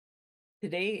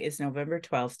Today is November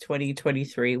 12th,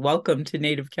 2023. Welcome to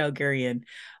Native Calgarian.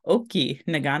 Oki,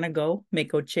 Naganago,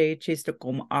 Mekoche,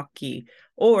 Chistokom Aki,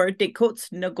 or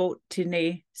Dekots Nagot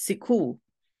Tine Siku.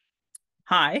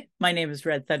 Hi, my name is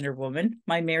Red Thunder Woman.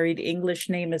 My married English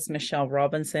name is Michelle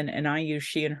Robinson, and I use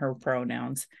she and her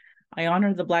pronouns. I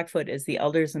honor the Blackfoot as the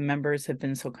elders and members have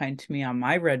been so kind to me on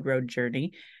my Red Road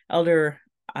journey. Elder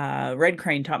Red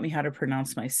Crane taught me how to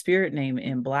pronounce my spirit name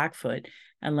in Blackfoot,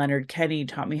 and Leonard Kenny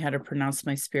taught me how to pronounce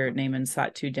my spirit name in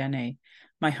Satu Dene.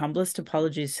 My humblest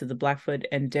apologies to the Blackfoot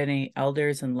and Dene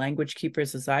elders and language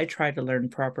keepers as I try to learn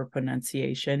proper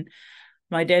pronunciation.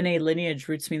 My Dene lineage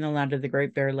roots me in the land of the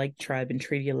Great Bear Lake tribe in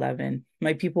Treaty 11.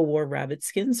 My people wore rabbit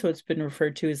skin, so it's been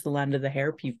referred to as the land of the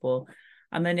Hare people.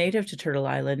 I'm a native to Turtle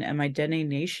Island, and my Dene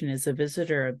nation is a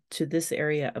visitor to this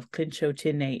area of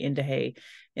Clinchotine Indahe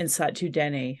in Satu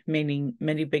Dene, meaning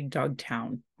Many Big Dog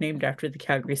Town, named after the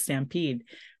Calgary Stampede.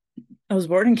 I was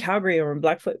born in Calgary or in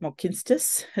Blackfoot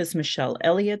Mohkinstsis as Michelle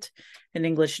Elliott, an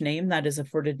English name that has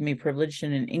afforded me privilege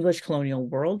in an English colonial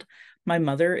world. My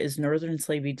mother is Northern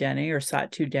Slavey Dene or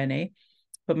Satu Dene,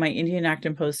 but my Indian Act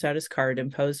imposed status card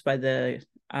imposed by the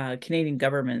Canadian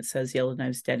government says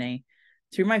Yellowknives Dene.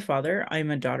 Through my father, I am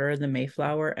a daughter of the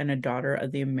Mayflower and a daughter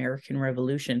of the American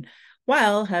Revolution,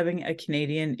 while having a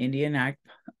Canadian Indian Act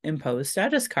imposed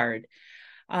status card.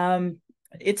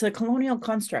 It's a colonial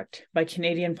construct by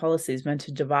Canadian policies meant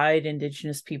to divide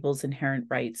Indigenous peoples' inherent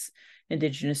rights.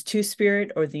 Indigenous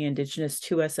Two-Spirit or the Indigenous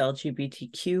 2S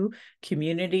LGBTQ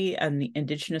community and the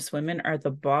Indigenous women are at the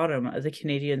bottom of the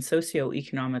Canadian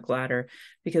socio-economic ladder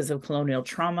because of colonial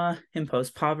trauma,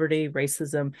 imposed poverty,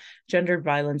 racism, gendered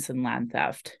violence, and land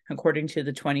theft. According to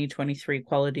the 2023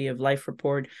 Quality of Life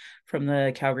Report from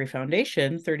the Calgary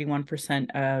Foundation,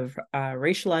 31% of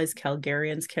racialized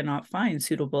Calgarians cannot find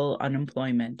suitable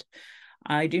unemployment.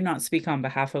 I do not speak on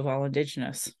behalf of all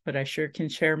Indigenous, but I sure can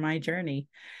share my journey.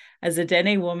 As a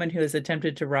Dene woman who has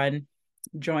attempted to run,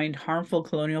 joined harmful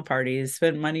colonial parties,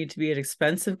 spent money to be at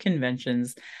expensive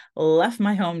conventions, left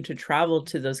my home to travel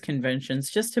to those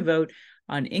conventions just to vote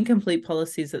on incomplete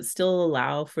policies that still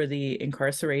allow for the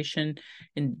incarceration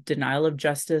and denial of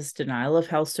justice, denial of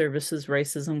health services,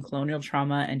 racism, colonial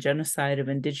trauma, and genocide of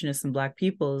Indigenous and Black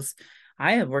peoples,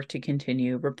 I have worked to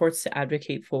continue, reports to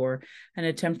advocate for, and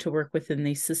attempt to work within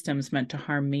these systems meant to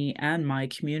harm me and my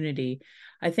community.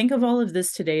 I think of all of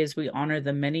this today as we honor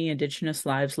the many Indigenous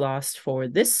lives lost for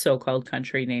this so-called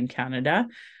country named Canada.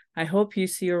 I hope you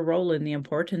see your role in the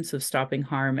importance of stopping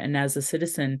harm, and as a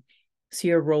citizen, see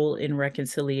your role in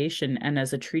reconciliation and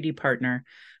as a treaty partner.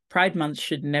 Pride Month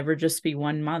should never just be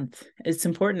 1 month. It's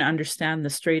important to understand the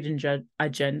straight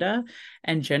agenda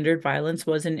and gendered violence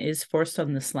was and is forced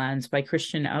on this lands by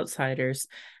Christian outsiders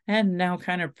and now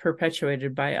kind of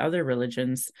perpetuated by other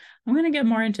religions. I'm going to get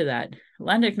more into that.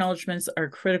 Land acknowledgements are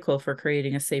critical for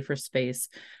creating a safer space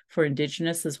for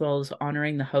Indigenous, as well as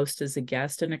honoring the host as a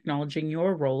guest and acknowledging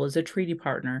your role as a treaty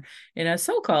partner in a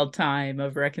so-called time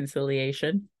of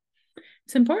reconciliation.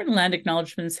 It's important land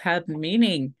acknowledgements have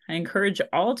meaning. I encourage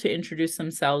all to introduce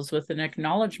themselves with an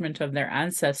acknowledgement of their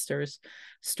ancestors,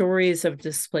 stories of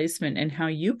displacement, and how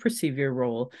you perceive your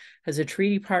role as a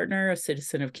treaty partner, a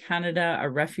citizen of Canada, a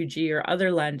refugee, or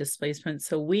other land displacement,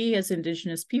 so we as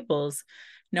Indigenous peoples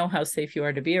know how safe you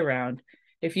are to be around.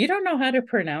 If you don't know how to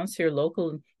pronounce your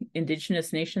local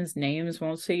Indigenous nation's names,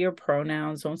 won't say your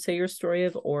pronouns, won't say your story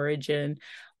of origin,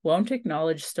 won't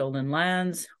acknowledge stolen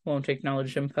lands, won't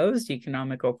acknowledge imposed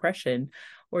economic oppression,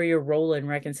 or your role in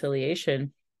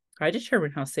reconciliation, I determine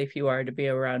how safe you are to be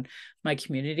around my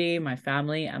community, my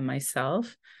family, and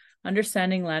myself.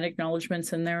 Understanding land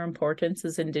acknowledgements and their importance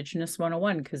is Indigenous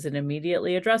 101 because it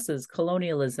immediately addresses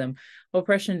colonialism,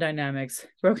 oppression dynamics,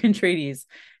 broken treaties,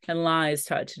 and lies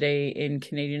taught today in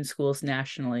Canadian schools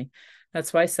nationally.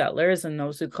 That's why settlers and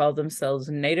those who call themselves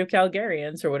Native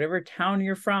Calgarians or whatever town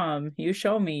you're from, you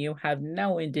show me you have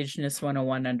no Indigenous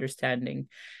 101 understanding.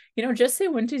 You know, Jesse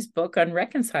Winty's book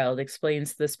Unreconciled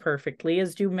explains this perfectly,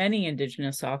 as do many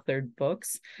Indigenous authored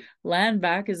books. Land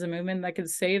Back is a movement that could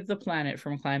save the planet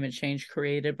from climate change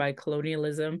created by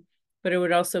colonialism, but it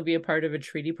would also be a part of a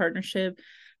treaty partnership,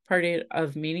 part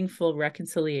of meaningful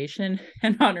reconciliation,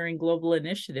 and honoring global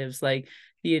initiatives like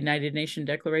the United Nations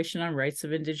Declaration on Rights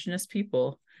of Indigenous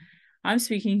People. I'm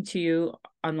speaking to you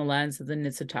on the lands of the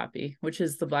Niitsitapi, which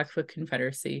is the Blackfoot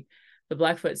Confederacy. The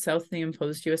Blackfoot south of the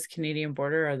imposed U.S.-Canadian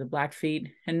border are the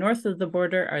Blackfeet, and north of the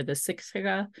border are the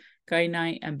Siksika,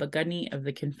 Kainai, and Piikani of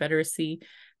the Confederacy.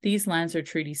 These lands are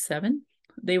Treaty 7.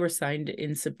 They were signed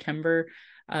in September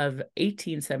of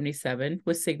 1877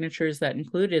 with signatures that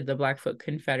included the Blackfoot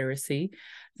Confederacy,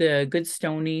 the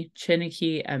Goodstoney,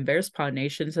 Chiniki, and Bearspaw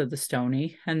nations of the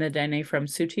Stoney, and the Dene from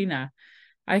Tsuut'ina.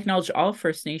 I acknowledge all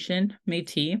First Nation,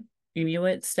 Métis,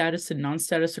 Inuit, status, and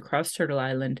non-status across Turtle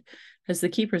Island as the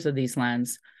keepers of these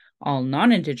lands. All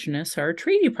non-Indigenous are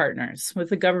treaty partners, with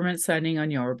the government signing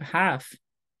on your behalf.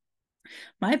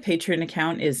 My Patreon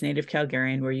account is Native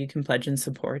Calgarian, where you can pledge and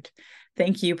support.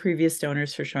 Thank you, previous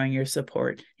donors, for showing your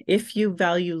support. If you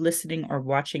value listening or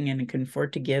watching and can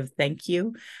afford to give, thank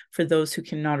you. For those who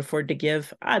cannot afford to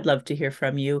give, I'd love to hear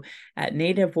from you at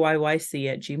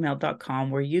nativeyyc@gmail.com,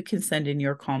 where you can send in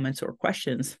your comments or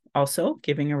questions. Also,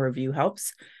 giving a review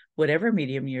helps, whatever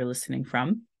medium you're listening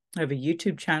from. I have a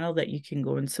YouTube channel that you can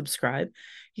go and subscribe.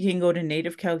 You can go to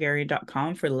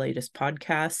nativecalgarian.com for the latest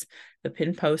podcasts, the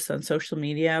pin posts on social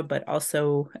media, but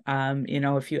also,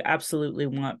 if you absolutely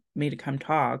want me to come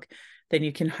talk, then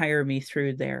you can hire me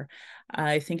through there.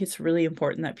 I think it's really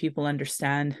important that people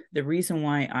understand the reason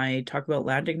why I talk about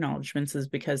land acknowledgements is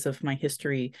because of my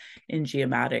history in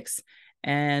geomatics.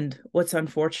 And what's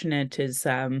unfortunate is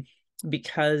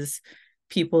because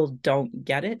people don't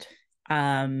get it,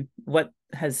 what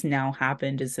has now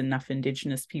happened is enough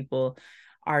Indigenous people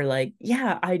are like,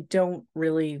 yeah, I don't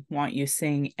really want you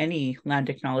saying any land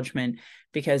acknowledgement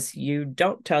because you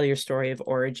don't tell your story of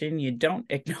origin, you don't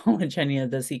acknowledge any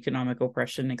of this economic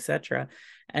oppression, etc.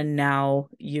 And now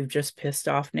you've just pissed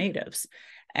off Natives.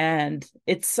 And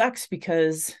it sucks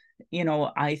because,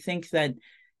 I think that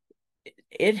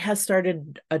it has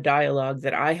started a dialogue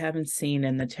that I haven't seen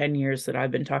in the 10 years that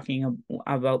I've been talking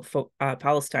about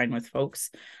Palestine with folks.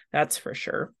 That's for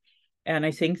sure. And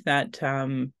I think that,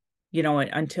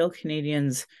 until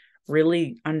Canadians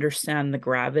really understand the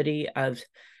gravity of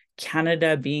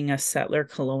Canada being a settler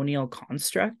colonial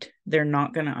construct, they're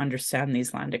not going to understand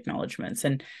these land acknowledgements.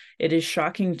 And it is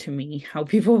shocking to me how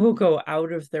people will go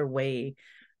out of their way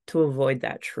to avoid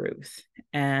that truth.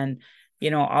 And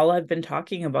all I've been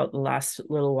talking about the last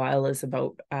little while is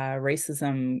about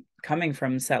racism coming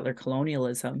from settler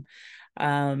colonialism.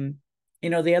 The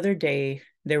other day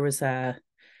there was a,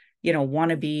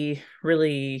 wannabe,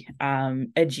 really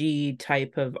edgy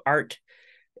type of art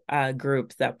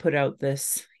group that put out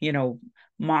this,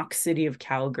 mock City of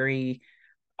Calgary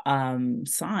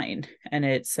sign, and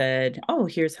it said, oh,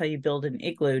 here's how you build an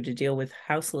igloo to deal with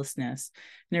houselessness.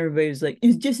 And everybody was like,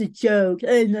 it's just a joke.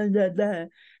 And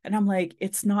I'm like,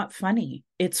 it's not funny,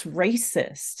 it's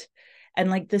racist. And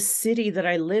like the city that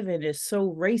I live in is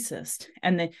so racist,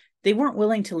 and they weren't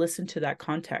willing to listen to that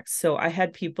context. So I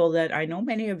had people that I know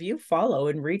many of you follow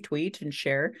and retweet and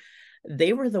share.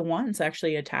 They were the ones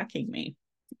actually attacking me.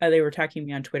 They were attacking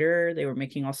me on Twitter. They were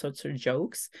making all sorts of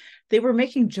jokes. They were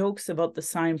making jokes about the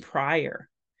sign prior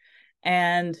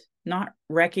and not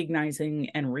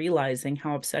recognizing and realizing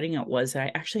how upsetting it was.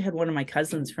 I actually had one of my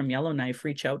cousins from Yellowknife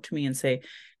reach out to me and say,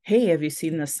 hey, have you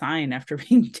seen the sign, after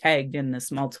being tagged in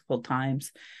this multiple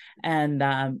times? And,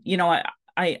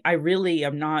 I really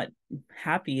am not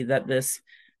happy that this,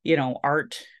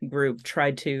 art group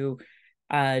tried to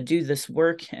do this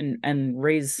work and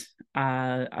raise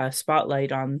a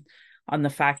spotlight on the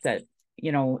fact that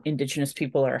Indigenous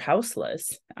people are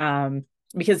houseless,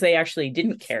 because they actually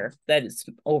didn't care that it's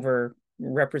over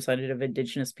representative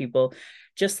Indigenous people.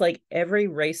 Just like every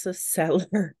racist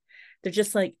settler, they're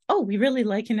just like, oh, we really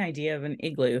like an idea of an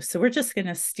igloo, so we're just going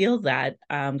to steal that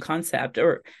concept,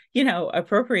 or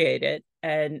appropriate it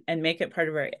and make it part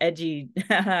of our edgy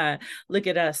look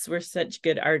at us, we're such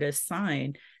good artists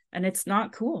sign. And it's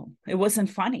not cool. It wasn't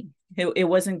funny. It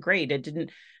wasn't great.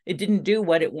 It didn't do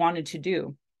what it wanted to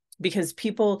do, because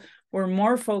people were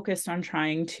more focused on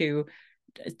trying to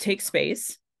take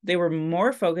space. They were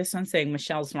more focused on saying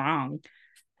Michelle's wrong,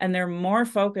 and they're more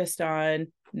focused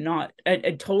on not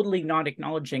totally not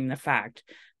acknowledging the fact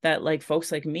that, like,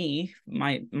 folks like me,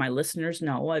 my listeners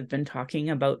know I've been talking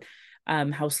about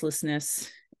houselessness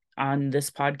on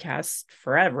this podcast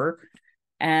forever,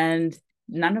 and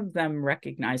none of them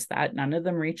recognize that. None of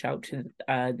them reach out to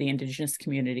the Indigenous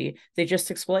community. They just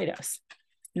exploit us.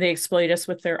 They exploit us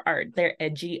with their art, their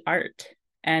edgy art,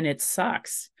 and it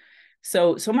sucks.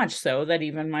 So much so that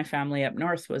even my family up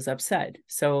north was upset.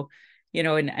 So,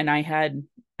 and I had,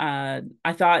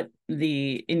 I thought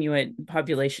the Inuit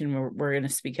population were going to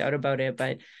speak out about it,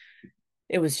 but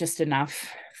it was just enough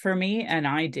for me, and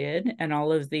I did, and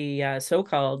all of the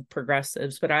so-called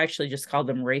progressives, but I actually just call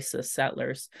them racist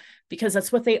settlers, because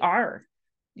that's what they are.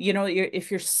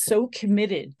 If you're so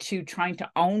committed to trying to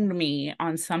own me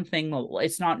on something, well,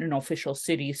 it's not an official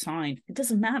city sign. It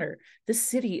doesn't matter. This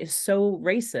city is so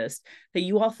racist that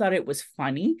you all thought it was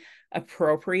funny,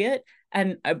 appropriate,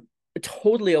 and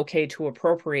totally okay to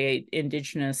appropriate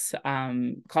Indigenous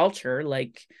culture,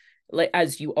 like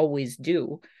as you always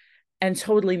do, and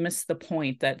totally miss the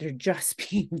point that they're just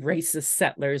being racist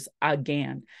settlers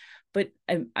again. But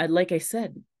like I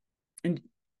said, and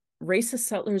racist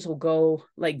settlers will go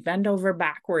like bend over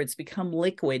backwards, become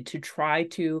liquid to try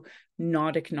to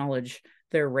not acknowledge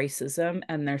their racism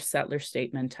and their settler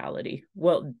state mentality.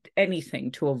 Well,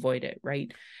 anything to avoid it,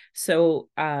 right? So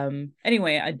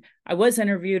anyway, I was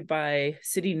interviewed by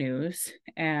City News,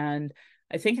 and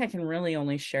I think I can really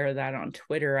only share that on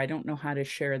Twitter. I don't know how to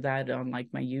share that on like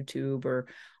my YouTube or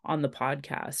on the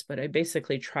podcast, but I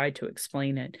basically tried to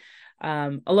explain it.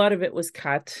 A lot of it was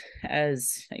cut,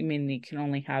 as I mean, you can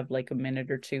only have like a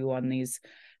minute or two on these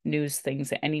news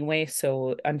things anyway.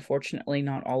 So unfortunately,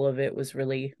 not all of it was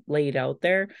really laid out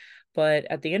there. But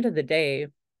at the end of the day,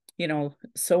 you know,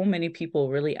 so many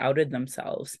people really outed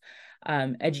themselves.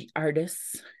 Edgy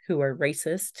artists who are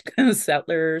racist,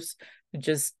 settlers,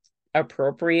 just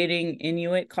appropriating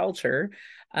Inuit culture.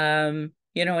 You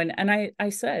know, and I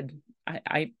said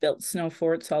I built snow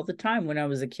forts all the time when I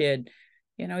was a kid.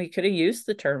 You know, you could have used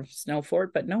the term snow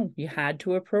fort, but no, you had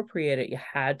to appropriate it. You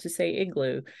had to say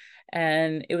igloo.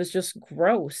 And it was just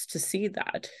gross to see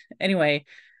that. Anyway,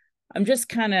 I'm just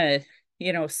kind of,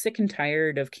 you know, sick and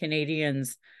tired of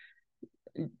Canadians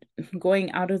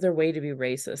going out of their way to be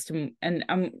racist.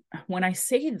 And when I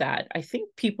say that, I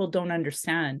think people don't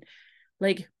understand.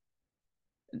 Like,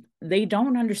 they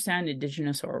don't understand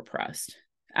Indigenous or oppressed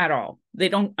at all. They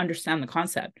don't understand the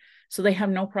concept. So they have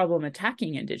no problem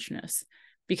attacking Indigenous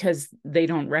because they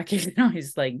don't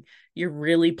recognize like you're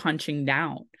really punching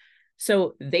down.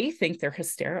 So they think they're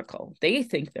hysterical. They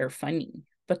think they're funny,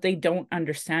 but they don't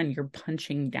understand you're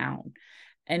punching down.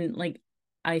 And like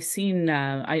I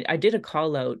did a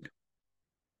call out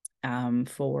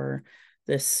for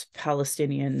this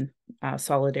Palestinian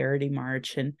solidarity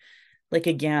march, and like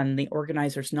again, the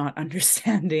organizers not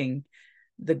understanding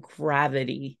the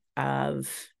gravity of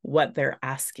what they're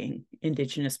asking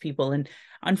Indigenous people. And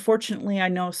unfortunately, I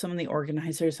know some of the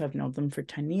organizers, I've known them for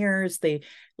 10 years, they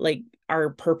like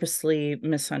are purposely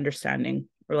misunderstanding,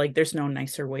 or like there's no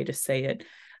nicer way to say it.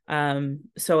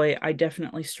 So I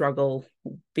definitely struggle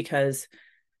because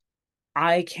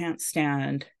I can't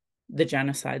stand the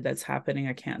genocide that's happening.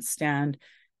 I can't stand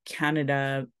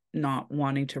Canada not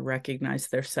wanting to recognize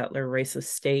their settler racist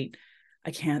state.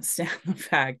 I can't stand the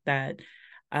fact that,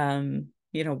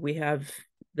 you know, we have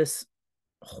this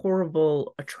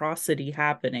horrible atrocity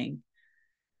happening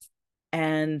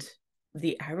and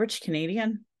the average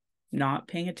Canadian not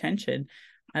paying attention.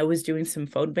 I was doing some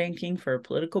phone banking for a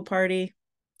political party.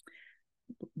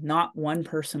 Not one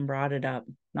person brought it up,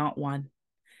 not one.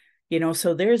 You know,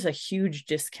 so there's a huge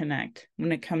disconnect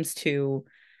when it comes to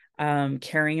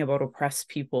caring about oppressed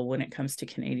people. When it comes to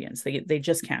Canadians, they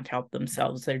just can't help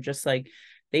themselves. They're just like,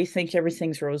 they think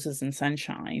everything's roses and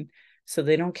sunshine, so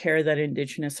they don't care that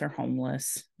Indigenous are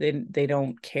homeless. They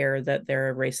don't care that they're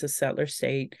a racist settler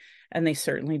state, and they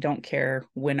certainly don't care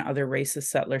when other racist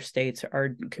settler states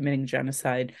are committing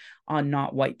genocide on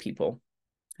not white people.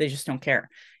 They just don't care.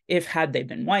 If had they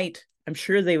been white, I'm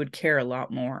sure they would care a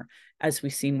lot more, as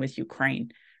we've seen with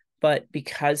Ukraine. But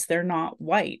because they're not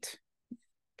white,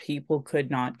 people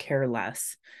could not care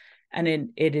less. And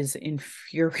it is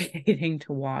infuriating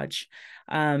to watch.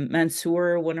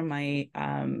 Mansour, one of my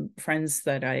friends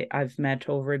that I've met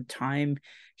over time,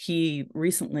 he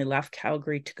recently left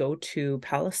Calgary to go to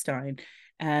Palestine.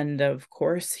 And of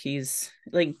course, he's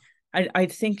like, I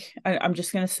think I'm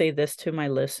just going to say this to my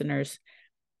listeners.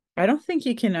 I don't think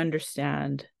you can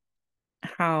understand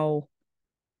how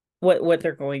what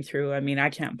they're going through. I mean,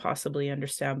 I can't possibly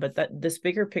understand, but that this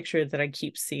bigger picture that I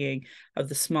keep seeing of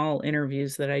the small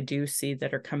interviews that I do see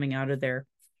that are coming out of there,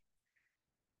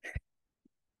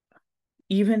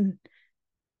 even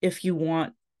if you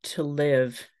want to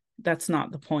live, that's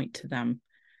not the point to them.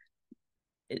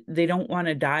 They don't want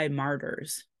to die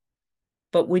martyrs.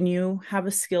 But when you have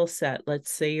a skill set,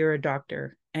 let's say you're a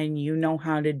doctor and you know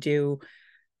how to do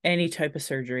any type of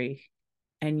surgery,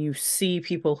 and you see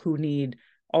people who need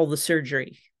all the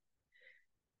surgery,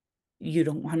 you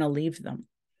don't want to leave them.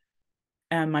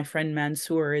 And my friend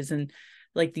Mansour isn't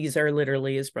like, these are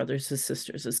literally his brothers, his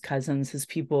sisters, his cousins, his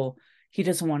people. He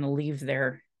doesn't want to leave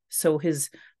there. So his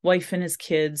wife and his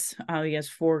kids, he has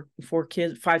four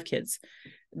kids, 5 kids.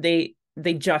 They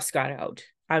just got out.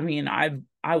 I mean,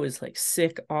 I was like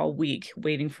sick all week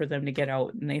waiting for them to get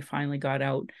out, and they finally got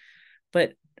out.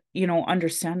 But you know,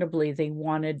 understandably, they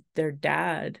wanted their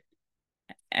dad,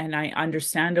 and I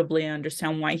understandably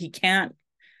understand why he can't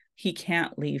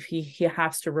leave. He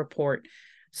has to report.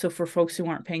 So for folks who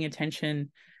aren't paying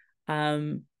attention,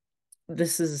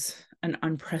 this is an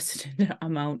unprecedented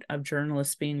amount of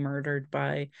journalists being murdered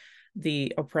by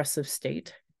the oppressive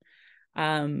state.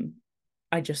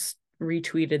 I just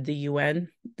retweeted the UN.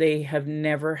 They have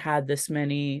never had this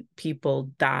many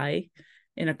people die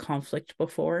in a conflict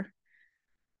before.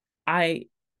 I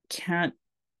can't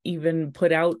even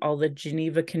put out all the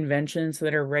Geneva Conventions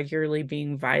that are regularly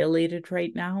being violated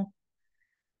right now.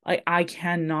 I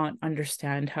cannot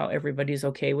understand how everybody's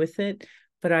okay with it,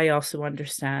 but I also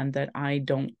understand that I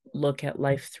don't look at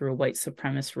life through a white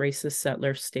supremacist, racist,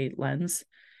 settler state lens,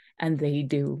 and they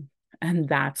do. And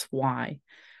that's why.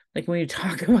 Like when you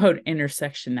talk about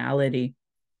intersectionality,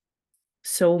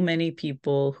 so many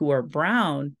people who are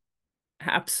brown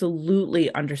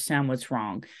absolutely understand what's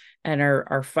wrong and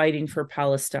are fighting for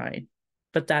Palestine.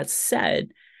 But that said,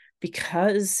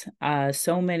 because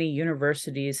so many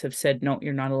universities have said, no,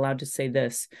 you're not allowed to say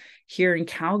this. Here in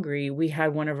Calgary, we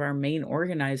had one of our main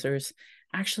organizers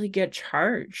actually get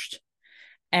charged.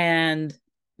 And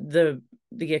the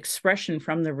expression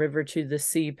from the river to the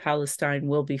sea, Palestine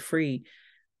will be free,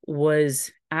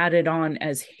 was added on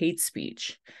as hate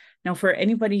speech. Now, for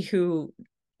anybody who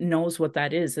knows what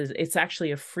that is it's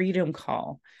actually a freedom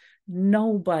call.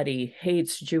 Nobody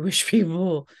hates Jewish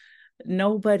people.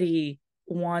 Nobody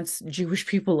wants Jewish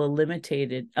people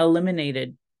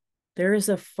eliminated. There is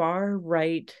a far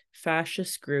right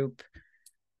fascist group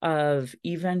of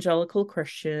evangelical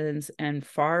Christians and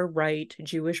far right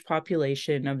Jewish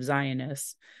population of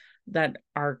Zionists that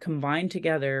are combined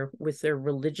together with their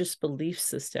religious belief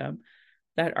system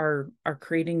that are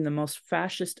creating the most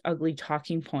fascist, ugly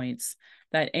talking points,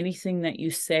 that anything that you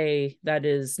say that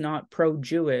is not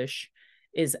pro-Jewish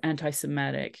is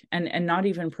anti-Semitic, and not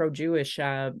even pro-Jewish,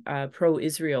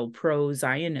 pro-Israel,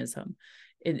 pro-Zionism.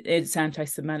 It's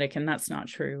anti-Semitic, and that's not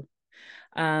true.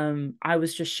 I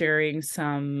was just sharing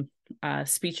some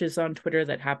speeches on Twitter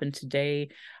that happened today.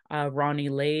 Ronnie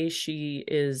Lay, she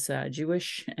is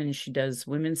Jewish and she does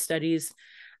women's studies.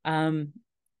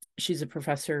 She's a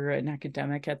professor and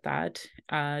academic at that.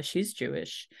 She's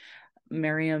Jewish.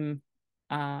 Miriam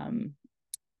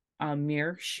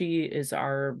Mir, she is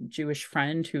our Jewish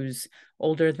friend who's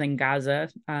older than Gaza.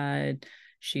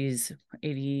 She's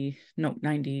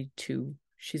 92.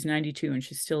 She's 92 and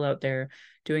she's still out there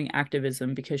doing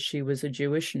activism because she was a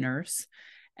Jewish nurse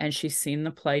and she's seen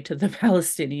the plight of the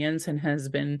Palestinians and has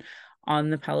been on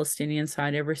the Palestinian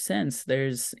side ever since.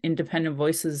 There's independent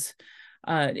voices,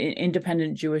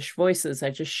 independent Jewish voices. I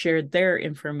just shared their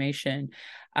information.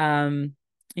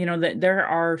 That there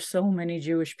are so many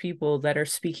Jewish people that are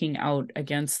speaking out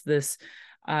against this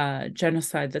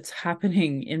genocide that's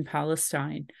happening in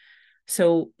Palestine.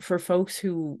 So for folks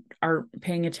who are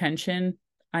paying attention,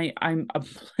 I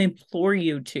implore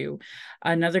you to.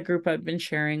 Another group I've been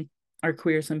sharing are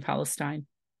Queers in Palestine.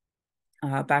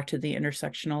 Back to the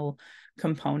intersectional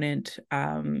component.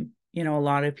 A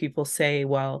lot of people say,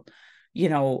 well,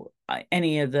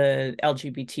 any of the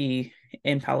LGBT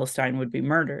in Palestine would be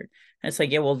murdered. And it's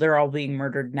like, yeah, well, they're all being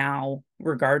murdered now,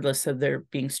 regardless of their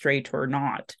being straight or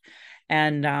not.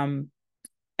 And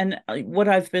what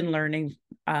I've been learning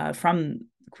from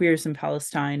Queers in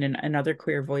Palestine and other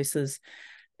queer voices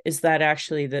is that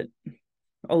actually that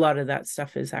a lot of that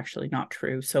stuff is actually not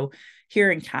true. So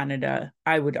here in Canada,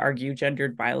 I would argue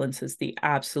gendered violence is the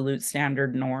absolute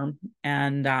standard norm.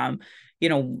 And,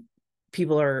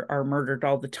 people are murdered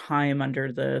all the time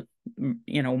under the,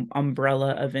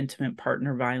 umbrella of intimate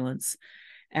partner violence.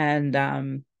 And,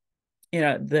 the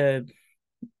 2S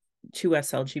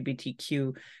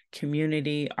LGBTQ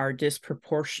community are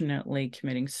disproportionately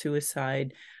committing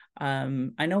suicide.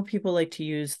 I know people like to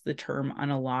use the term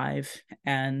unalive,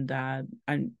 and I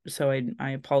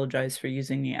apologize for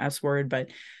using the S word, but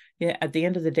yeah, at the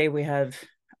end of the day, we have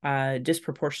a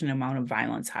disproportionate amount of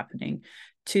violence happening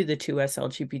to the 2S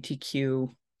LGBTQ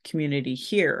community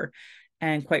here.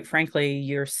 And quite frankly,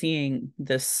 you're seeing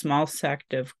this small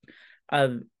sect of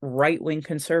right-wing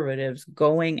conservatives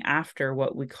going after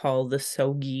what we call the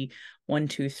SOGI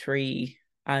 123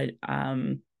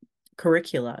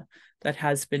 curricula that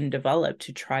has been developed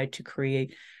to try to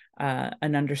create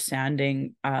an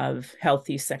understanding of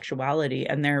healthy sexuality,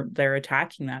 and they're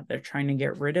attacking that. They're trying to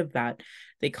get rid of that.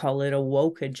 They call it a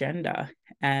woke agenda,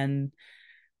 and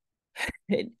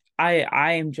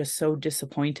I am just so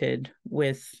disappointed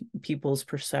with people's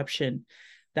perception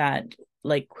that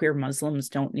like queer Muslims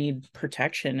don't need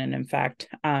protection. And in fact,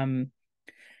 I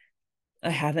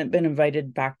haven't been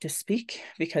invited back to speak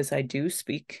because I do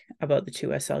speak about the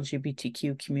 2S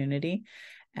LGBTQ community.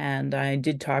 And I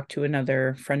did talk to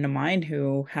another friend of mine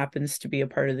who happens to be a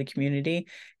part of the community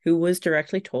who was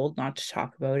directly told not to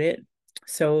talk about it.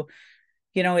 So,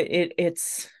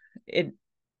 it's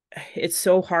it's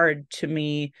so hard to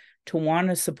me to want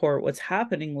to support what's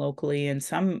happening locally in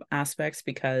some aspects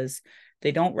because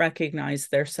they don't recognize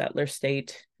their settler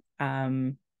state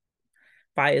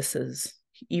biases,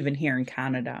 even here in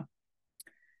Canada.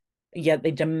 Yet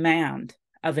they demand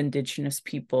of Indigenous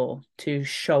people to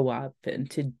show up and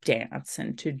to dance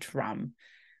and to drum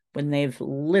when they've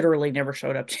literally never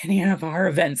showed up to any of our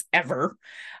events ever.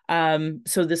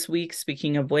 So this week,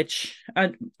 speaking of which,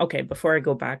 okay, before I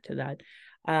go back to that,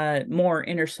 more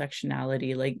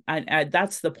intersectionality, like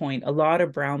that's the point. A lot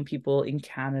of brown people in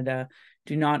Canada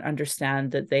do not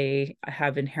understand that they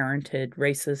have inherited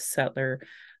racist settler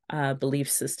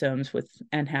belief systems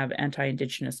and have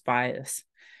anti-Indigenous bias,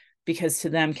 because to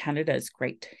them Canada is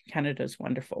great, Canada is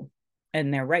wonderful,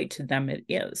 and they're right, to them it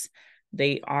is.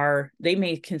 They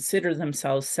may consider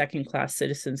themselves second-class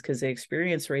citizens because they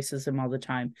experience racism all the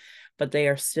time, but they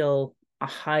are still a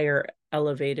higher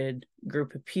elevated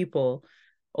group of people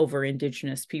over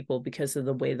Indigenous people because of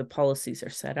the way the policies are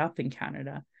set up in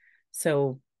Canada.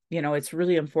 So, it's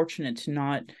really unfortunate to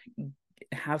not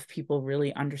have people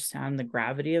really understand the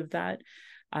gravity of that.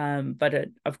 But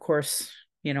of course,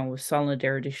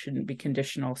 solidarity shouldn't be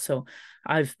conditional. So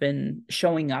I've been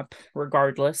showing up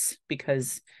regardless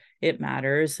because it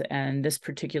matters. And this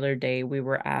particular day, we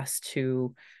were asked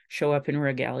to show up in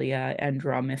regalia and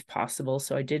drum if possible.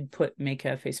 So I did make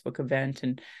a Facebook event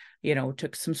and,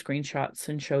 took some screenshots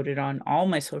and showed it on all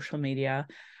my social media.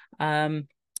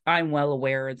 I'm well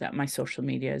aware that my social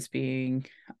media is being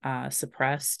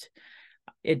suppressed.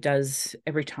 It does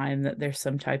every time that there's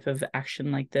some type of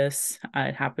action like this.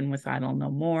 It happened with Idle No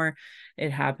More.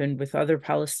 It happened with other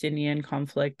Palestinian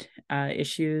conflict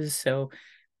issues. So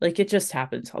it just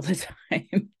happens all the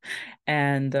time.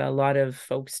 And a lot of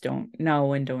folks don't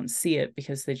know and don't see it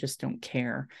because they just don't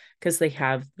care, because they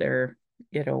have their,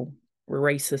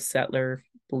 racist settler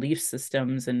belief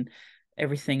systems and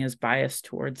everything is biased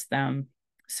towards them.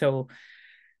 So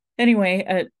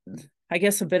anyway, I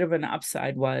guess a bit of an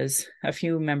upside was a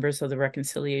few members of the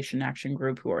Reconciliation Action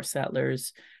Group who are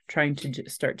settlers trying to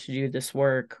start to do this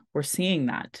work. We're seeing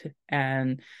that.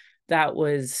 And that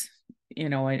was,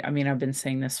 I mean, I've been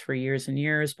saying this for years and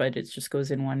years, but it just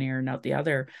goes in one ear and out the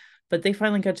other. But they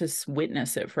finally got to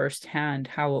witness it firsthand,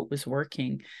 how it was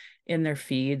working in their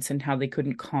feeds and how they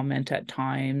couldn't comment at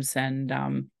times. And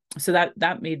so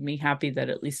that made me happy that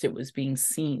at least it was being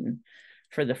seen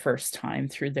for the first time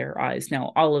through their eyes.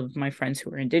 Now, all of my friends who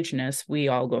are Indigenous, we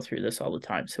all go through this all the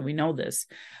time, so we know this.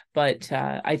 But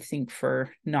I think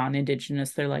for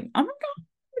non-Indigenous, they're like, oh my God,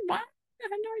 what? I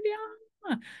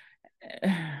had no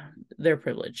idea. Their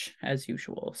privilege, as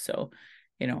usual. So,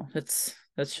 that's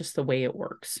just the way it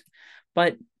works.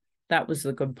 But that was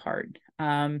the good part.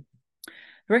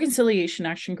 The Reconciliation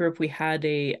Action Group, we had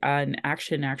an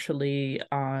action actually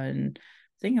on,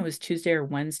 I think it was Tuesday or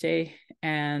Wednesday,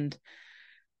 and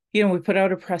we put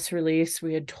out a press release.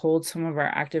 We had told some of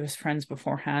our activist friends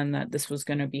beforehand that this was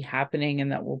going to be happening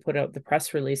and that we'll put out the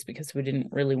press release because we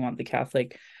didn't really want the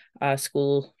Catholic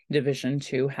school division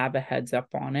to have a heads up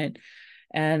on it.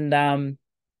 And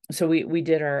so we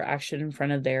did our action in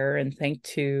front of there, and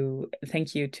thank you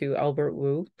to Albert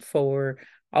Wu for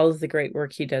all of the great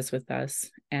work he does with us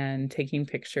and taking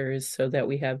pictures so that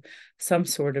we have some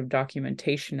sort of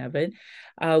documentation of it.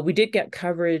 We did get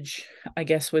coverage, I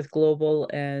guess, with Global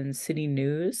and City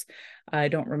News. I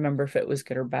don't remember if it was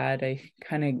good or bad. I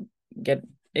kind of get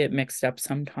it mixed up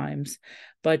sometimes.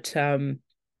 But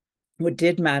what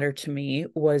did matter to me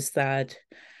was that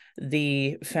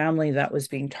the family that was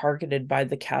being targeted by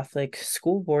the Catholic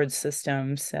school board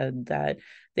system said that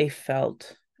they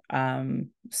felt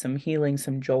some healing,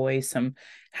 some joy, some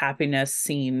happiness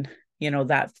seen,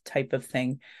 that type of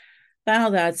thing.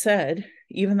 Now, that said,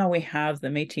 even though we have the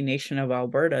Métis Nation of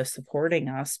Alberta supporting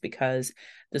us because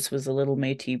this was a little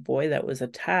Métis boy that was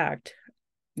attacked,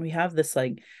 we have this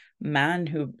man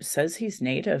who says he's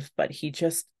Native, but he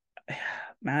just,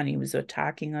 man, he was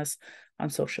attacking us on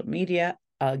social media.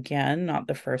 Again, not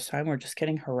the first time. We're just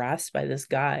getting harassed by this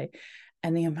guy.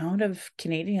 And the amount of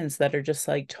Canadians that are just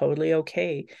totally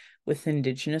okay with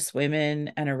Indigenous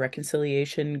women and a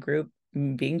reconciliation group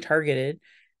being targeted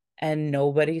and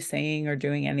nobody saying or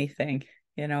doing anything.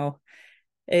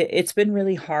 It's been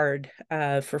really hard.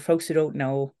 For folks who don't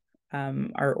know,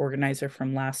 our organizer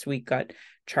from last week got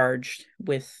charged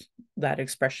with that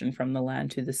expression, from the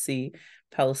land to the sea,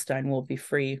 Palestine will be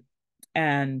free.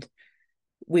 And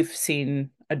we've seen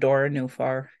Adora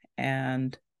Nufar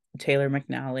and Taylor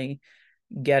McNally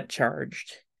get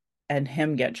charged and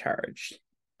him get charged.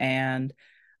 And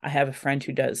I have a friend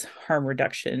who does harm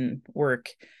reduction work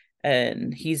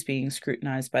and he's being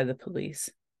scrutinized by the police.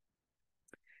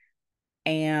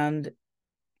 And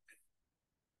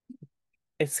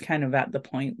it's kind of at the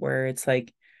point where it's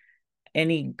like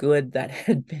any good that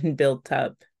had been built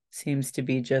up seems to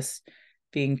be just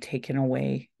being taken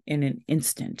away in an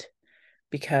instant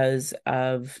because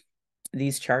of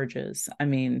these charges. I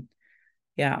mean,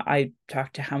 yeah, I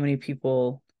talked to how many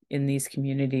people in these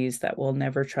communities that will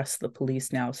never trust the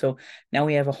police now. So now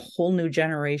we have a whole new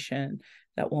generation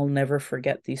that will never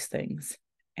forget these things.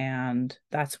 And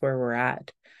that's where we're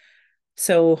at.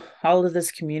 So all of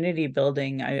this community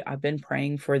building, I've been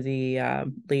praying for the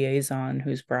liaison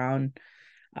who's Brown.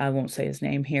 I won't say his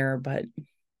name here, but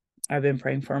I've been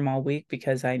praying for him all week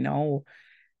because I know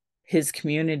his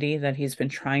community that he's been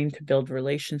trying to build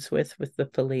relations with the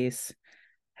police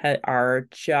are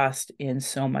just in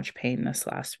so much pain this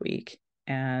last week.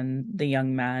 And the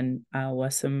young man,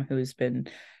 Wasim, who's been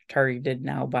targeted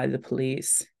now by the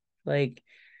police, like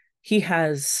he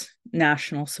has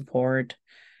national support,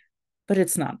 but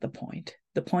it's not the point.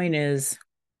 The point is,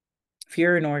 if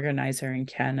you're an organizer in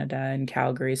Canada, in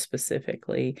Calgary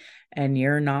specifically, and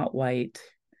you're not white,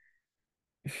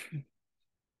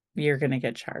 you're going to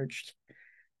get charged.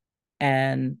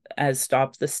 And as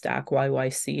Stop the Stack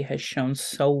YYC has shown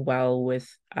so well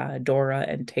with Dora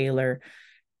and Taylor,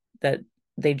 that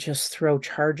they just throw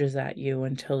charges at you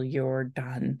until you're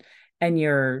done and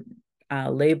you're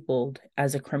labeled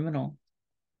as a criminal.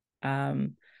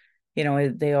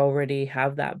 They already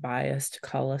have that bias to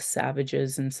call us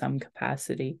savages in some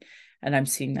capacity. And I'm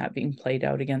seeing that being played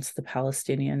out against the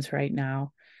Palestinians right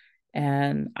now.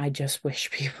 And I just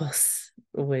wish people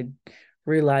would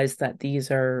realize that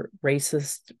these are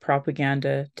racist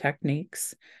propaganda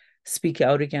techniques, speak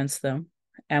out against them.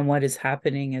 And what is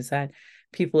happening is that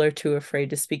people are too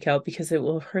afraid to speak out because it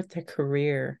will hurt their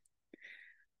career.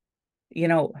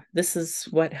 This is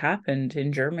what happened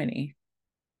in Germany,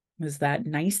 was that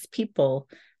nice people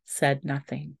said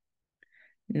nothing.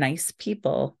 Nice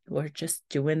people were just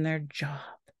doing their job.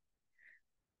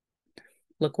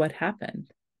 Look what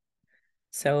happened.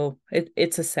 So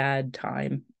it's a sad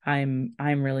time. I'm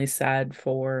really sad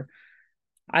for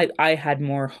I had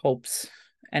more hopes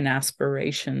and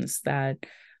aspirations that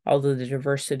all of the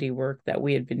diversity work that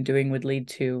we had been doing would lead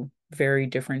to very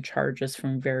different charges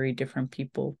from very different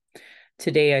people.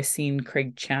 Today I seen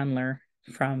Craig Chandler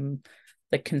from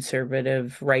the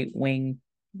conservative right wing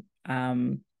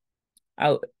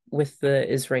out with the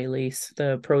Israelis,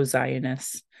 the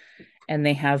pro-Zionists, and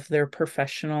they have their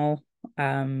professional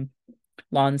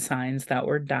lawn signs that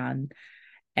were done.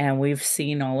 And we've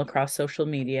seen all across social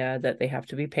media that they have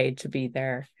to be paid to be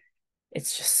there.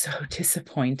 It's just so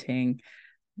disappointing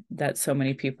that so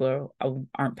many people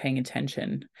aren't paying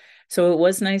attention. So it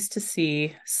was nice to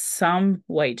see some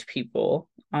white people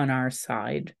on our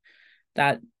side.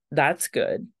 That's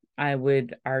good. I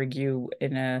would argue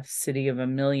in a city of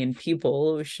 1 million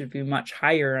people, it should be much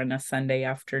higher on a Sunday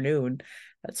afternoon.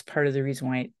 That's part of the reason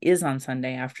why it is on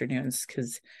Sunday afternoons,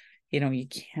 because you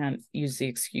can't use the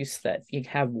excuse that you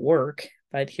have work,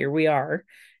 but here we are,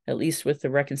 at least with the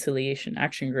Reconciliation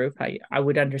Action Group. I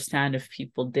would understand if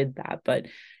people did that, but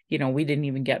we didn't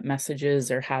even get messages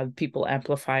or have people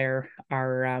amplify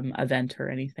our event or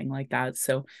anything like that.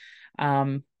 So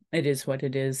it is what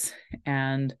it is.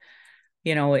 And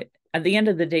at the end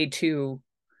of the day too,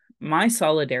 my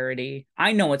solidarity,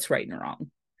 I know it's right and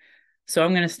wrong. So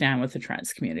I'm going to stand with the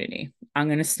trans community. I'm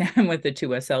going to stand with the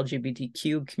 2S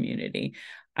LGBTQ community.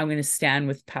 I'm going to stand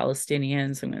with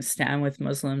Palestinians. I'm going to stand with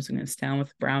Muslims. I'm going to stand with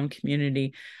the Brown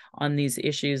community on these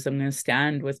issues. I'm going to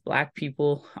stand with Black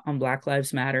people on Black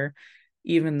Lives Matter,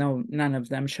 even though none of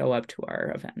them show up to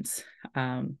our events.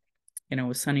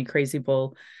 With Sunny Crazy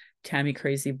Bull, Tammy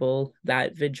Crazy Bull,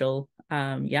 that vigil,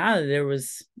 there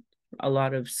was a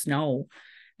lot of snow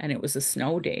and it was a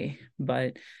snow day,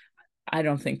 but I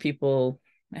don't think people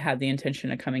had the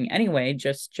intention of coming anyway,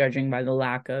 just judging by the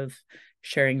lack of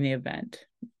sharing the event,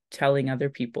 telling other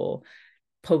people,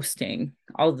 posting,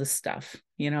 all this stuff.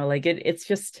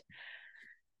 It's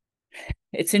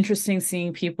interesting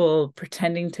seeing people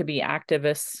pretending to be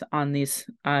activists on these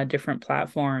different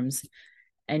platforms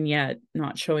and yet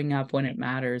not showing up when it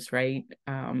matters, right?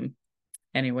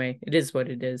 Anyway, it is what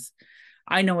it is.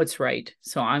 I know it's right,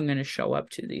 so I'm going to show up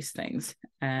to these things.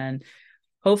 And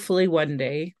hopefully one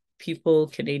day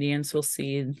Canadians will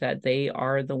see that they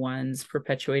are the ones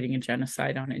perpetuating a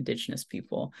genocide on Indigenous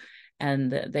people,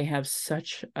 and that they have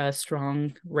such a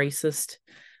strong racist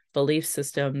belief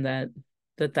system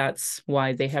that's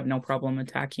why they have no problem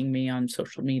attacking me on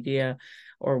social media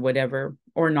or whatever,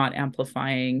 or not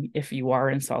amplifying if you are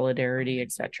in solidarity,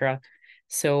 etc.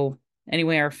 So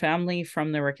anyway, our family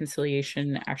from the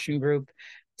Reconciliation Action Group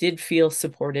did feel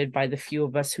supported by the few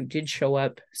of us who did show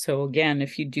up. So again,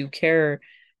 if you do care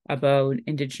about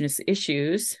Indigenous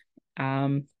issues,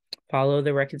 follow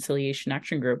the Reconciliation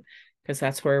Action Group, because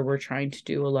that's where we're trying to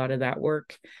do a lot of that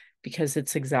work, because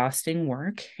it's exhausting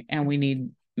work and we need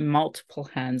multiple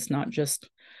hands, not just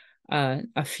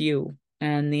a few.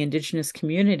 And the Indigenous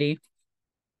community,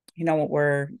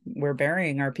 we're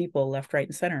burying our people left, right,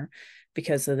 and center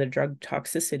because of the drug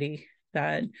toxicity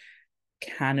that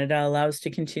Canada allows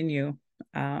to continue.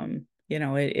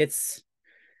 It's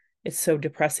so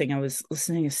depressing. I was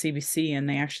listening to CBC and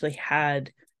they actually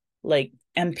had like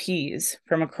MPs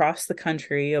from across the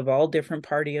country of all different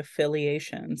party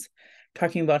affiliations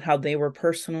talking about how they were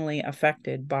personally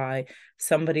affected by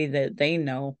somebody that they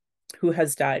know who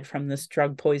has died from this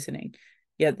drug poisoning,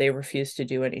 yet they refuse to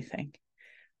do anything.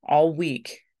 All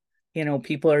week,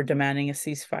 people are demanding a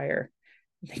ceasefire.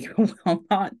 They will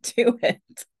not do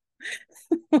it.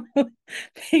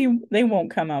 they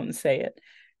won't come out and say it.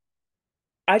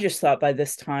 I just thought by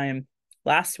this time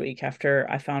last week, after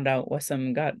I found out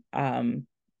Wessam got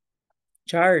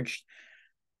charged,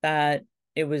 that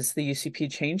it was the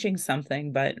UCP changing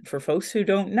something. But for folks who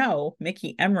don't know,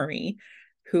 Mickey Emery,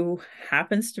 who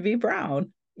happens to be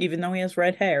brown, even though he has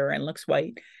red hair and looks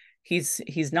white, he's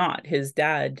not. His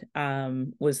dad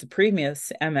was the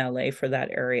previous MLA for that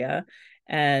area,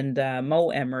 and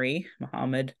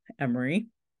Mohammed Emery,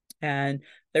 and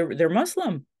they're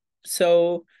Muslim.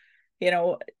 So,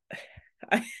 the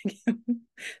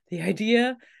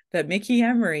idea that Mickey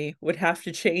Emery would have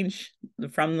to change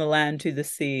from the land to the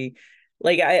sea,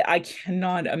 like I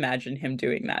cannot imagine him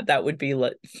doing that. That would be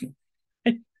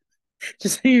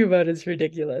just thinking about it's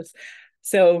ridiculous.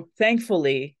 So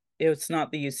thankfully, it's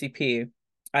not the UCP.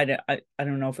 I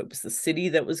don't know if it was the city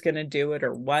that was going to do it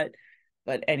or what,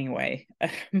 but anyway,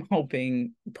 I'm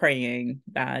hoping, praying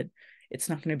that it's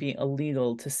not going to be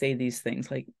illegal to say these things.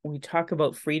 Like, we talk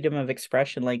about freedom of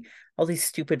expression, like all these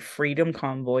stupid freedom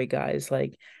convoy guys,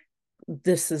 like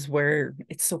this is where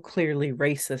it's so clearly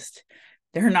racist.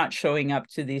 They're not showing up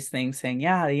to these things saying,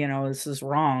 yeah, this is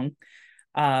wrong.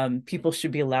 People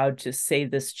should be allowed to say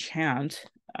this chant.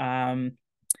 And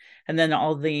then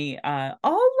all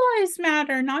lives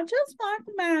matter, not just Black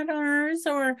matters,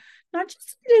 or not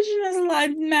just Indigenous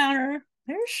lives matter.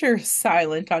 They're sure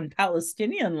silent on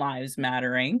Palestinian lives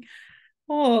mattering.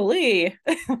 Holy.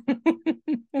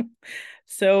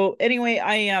 So anyway,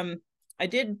 I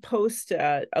did post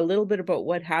a little bit about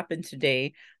what happened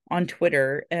today on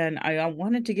Twitter, and I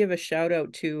wanted to give a shout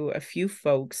out to a few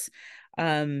folks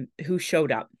who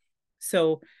showed up.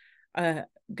 So a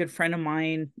good friend of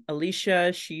mine,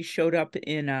 Alicia, she showed up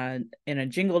in a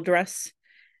jingle dress,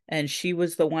 and she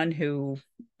was the one who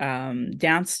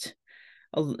danced.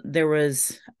 There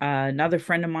was another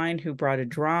friend of mine who brought a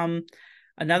drum,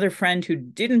 another friend who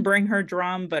didn't bring her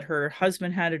drum, but her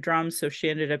husband had a drum, so she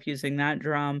ended up using that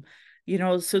drum.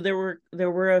 So there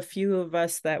were a few of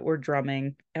us that were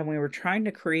drumming, and we were trying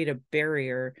to create a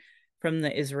barrier from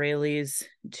the Israelis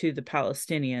to the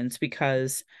Palestinians,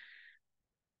 because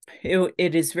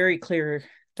it is very clear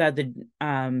that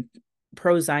the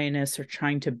pro-Zionists are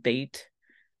trying to bait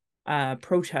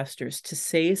protesters to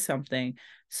say something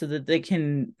so that they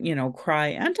can, cry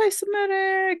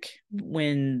anti-Semitic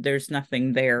when there's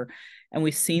nothing there. And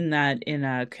we've seen that in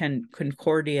a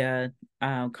Concordia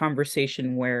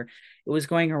conversation where it was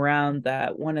going around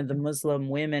that one of the Muslim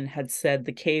women had said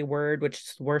the K word, which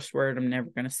is the worst word I'm never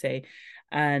going to say.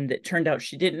 And it turned out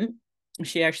she didn't.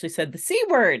 She actually said the C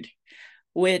word,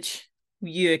 which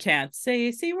you can't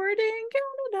say C word in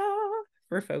Canada,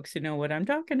 for folks who know what I'm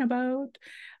talking about.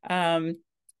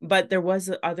 But there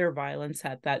was other violence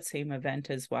at that same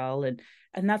event as well. And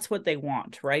that's what they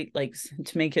want, right? Like,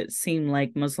 to make it seem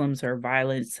like Muslims are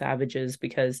violent savages,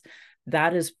 because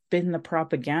that has been the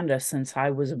propaganda since I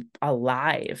was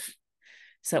alive.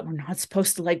 So that we're not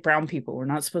supposed to like brown people. We're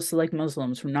not supposed to like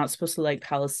Muslims. We're not supposed to like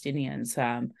Palestinians.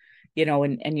 And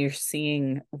you're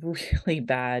seeing really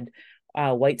bad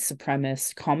white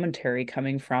supremacist commentary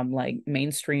coming from like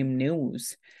mainstream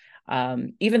news.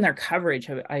 Even their coverage,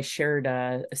 I shared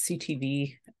a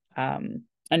CTV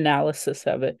analysis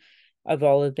of it, of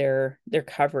all of their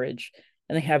coverage,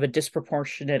 and they have a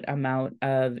disproportionate amount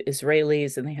of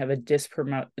Israelis, and they have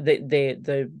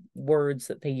the words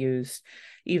that they use.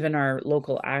 Even our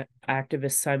local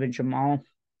activist Simon Jamal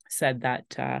said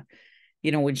that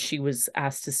when she was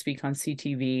asked to speak on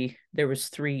CTV, there was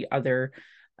 3 other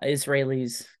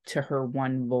Israelis to her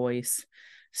one voice.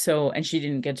 So, and she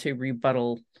didn't get to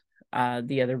rebuttal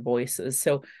the other voices.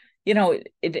 So,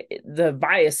 the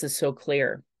bias is so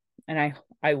clear. And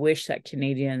I wish that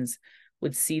Canadians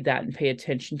would see that and pay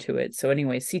attention to it. So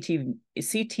anyway,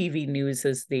 CTV News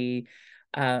is the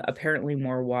apparently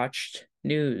more watched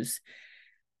news.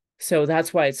 So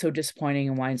that's why it's so disappointing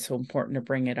and why it's so important to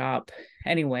bring it up.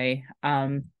 Anyway,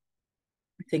 I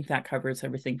think that covers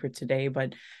everything for today.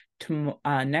 But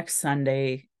next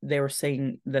Sunday, they were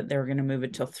saying that they were going to move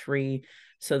it till 3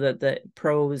 so that the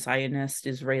pro-Zionist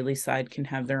Israeli side can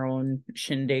have their own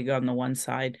shindig on the one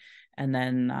side, and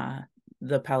then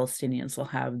the Palestinians will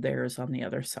have theirs on the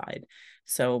other side.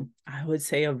 So I would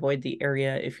say avoid the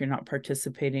area if you're not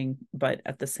participating. But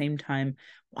at the same time,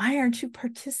 why aren't you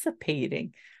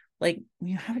participating? Like,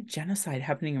 you have a genocide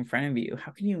happening in front of you.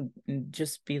 How can you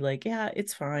just be like, yeah,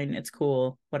 it's fine, it's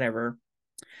cool, whatever?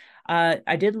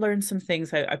 I did learn some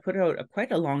things. I put out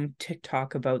quite a long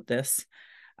TikTok about this.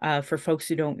 For folks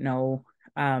who don't know,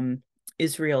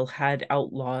 Israel had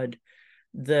outlawed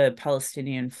the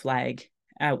Palestinian flag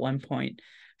at one point.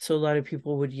 So a lot of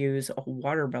people would use a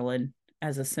watermelon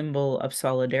as a symbol of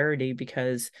solidarity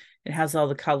because it has all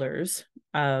the colors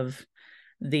of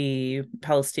the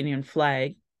Palestinian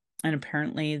flag. And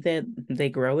apparently they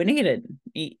grow and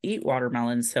eat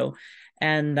watermelons. So,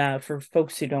 and for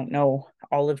folks who don't know,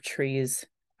 olive trees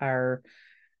are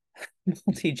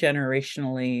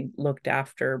multi-generationally looked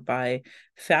after by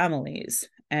families,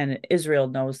 and Israel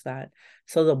knows that.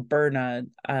 So they'll burn a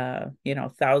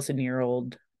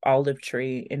 1,000-year-old olive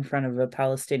tree in front of a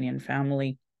Palestinian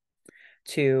family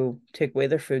to take away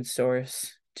their food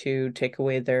source, to take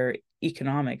away their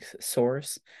economic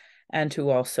source, and to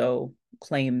also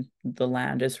claim the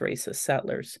land as racist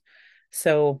settlers.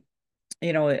 So,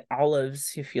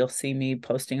 olives, if you'll see me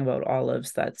posting about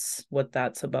olives, that's what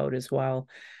that's about as well.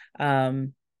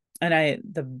 And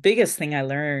the biggest thing I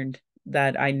learned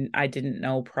that I didn't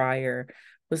know prior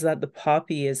was that the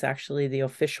poppy is actually the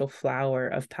official flower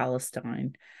of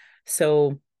Palestine.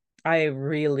 So I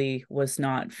really was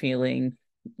not feeling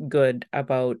good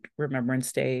about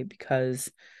Remembrance Day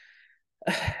because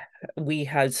we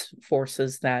had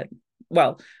forces that,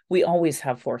 well, we always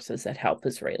have forces that help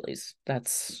Israelis.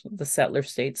 That's the settler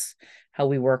states, how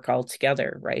we work all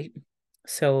together, right?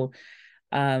 So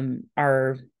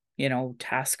our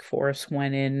task force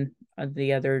went in on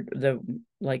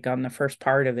the first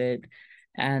part of it,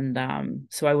 and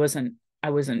so I was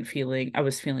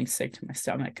feeling sick to my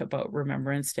stomach about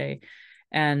Remembrance Day,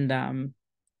 and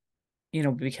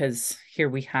because here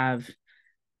we have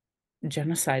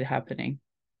genocide happening,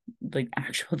 like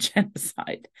actual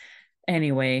genocide.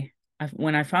 Anyway,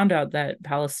 when I found out that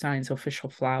Palestine's official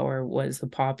flower was the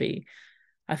poppy,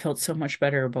 I felt so much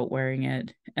better about wearing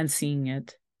it and seeing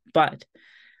it. But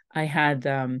I had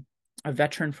a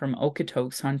veteran from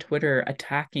Okotoks on Twitter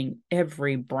attacking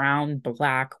every brown,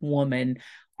 black woman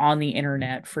on the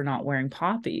internet for not wearing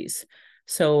poppies.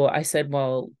 So I said,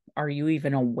 well, are you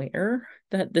even aware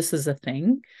that this is a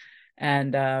thing?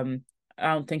 And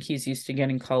I don't think he's used to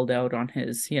getting called out on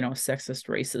his, sexist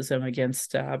racism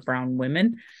against brown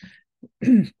women.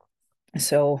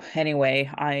 So anyway,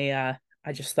 I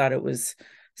just thought it was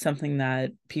something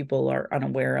that people are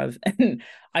unaware of. And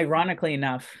ironically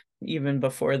enough, even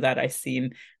before that, I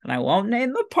seen, and I won't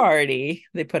name the party,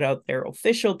 they put out their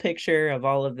official picture of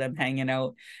all of them hanging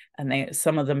out, and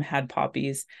some of them had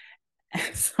poppies,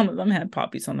 and some of them had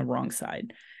poppies on the wrong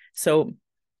side. So you're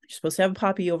supposed to have a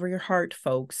poppy over your heart,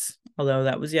 folks. Although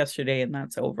that was yesterday, and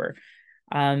that's over.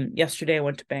 Yesterday I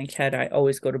went to Bankhead. I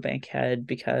always go to Bankhead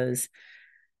because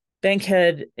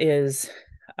Bankhead is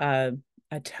a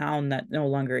town that no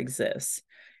longer exists.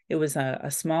 It was a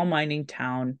small mining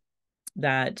town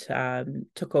that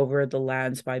took over the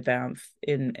lands by Banff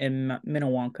in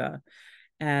Minnewanka.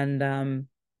 And,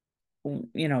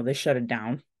 they shut it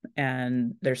down,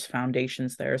 and there's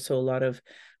foundations there. So a lot of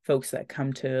folks that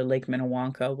come to Lake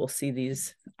Minnewanka will see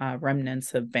these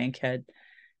remnants of Bankhead.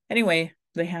 Anyway,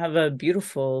 they have a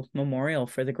beautiful memorial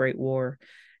for the Great War.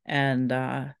 And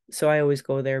so I always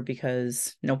go there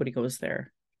because nobody goes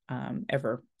there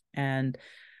ever. And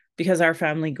because our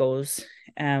family goes,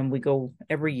 and we go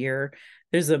every year.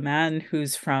 There's a man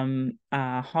who's from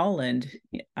Holland,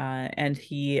 and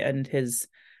he lives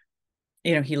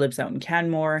out in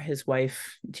Canmore. His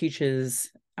wife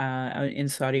teaches in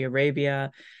Saudi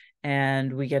Arabia,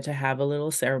 and we get to have a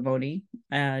little ceremony,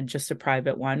 just a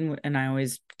private one. And I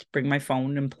always bring my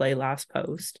phone and play Last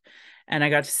Post. And I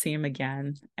got to see him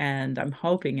again, and I'm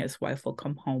hoping his wife will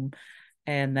come home,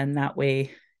 and then that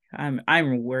way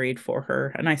I'm worried for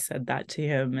her. And I said that to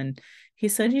him, and he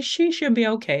said she should be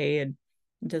okay. And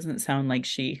it doesn't sound like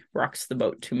she rocks the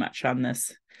boat too much on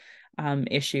this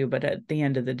issue, but at the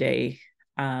end of the day,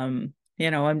 I'm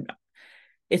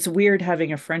it's weird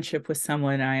having a friendship with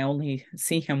someone. I only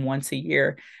see him once a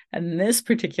year. And this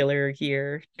particular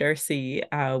year, Darcy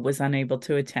was unable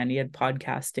to attend. He had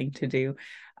podcasting to do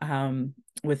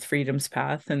with Freedom's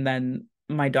Path. And then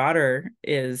my daughter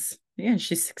is, yeah,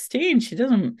 she's 16. She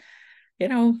doesn't, you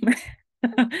know,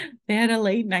 they had a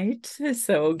late night.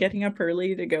 So getting up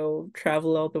early to go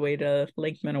travel all the way to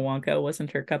Lake Minnewanka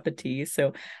wasn't her cup of tea.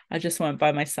 So I just went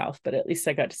by myself, but at least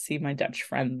I got to see my Dutch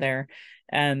friend there.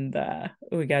 And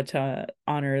we got to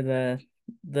honor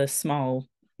the small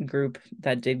group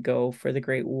that did go for the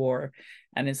Great War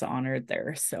and is honored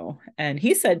there. So, and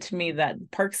he said to me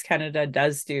that Parks Canada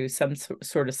does do some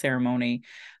sort of ceremony,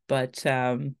 but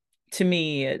to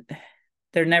me,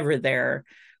 they're never there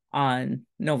on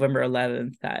November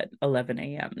 11th at 11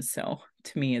 a.m. So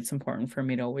to me, it's important for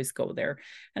me to always go there.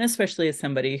 And especially as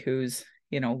somebody who's,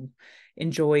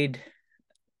 enjoyed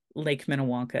Lake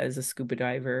Minnewanka as a scuba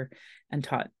diver and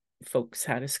taught folks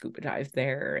how to scuba dive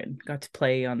there and got to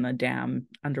play on the dam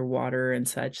underwater and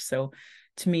such. So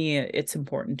to me, it's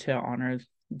important to honor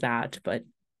that. But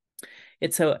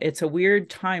it's a weird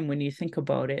time when you think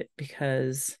about it,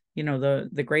 because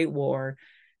the Great War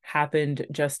happened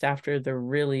just after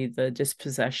the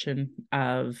dispossession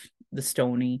of the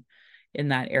Stoney in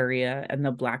that area and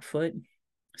the Blackfoot.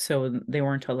 So they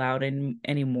weren't allowed in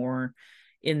anymore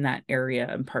in that area,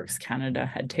 and Parks Canada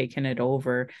had taken it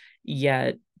over,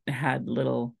 yet had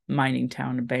little mining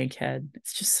town of Bankhead.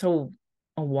 It's just so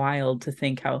wild to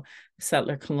think how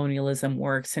settler colonialism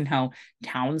works and how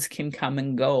towns can come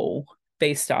and go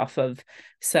based off of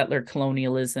settler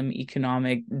colonialism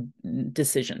economic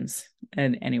decisions.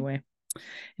 And anyway,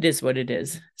 it is what it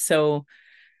is. So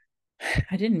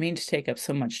I didn't mean to take up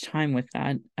so much time with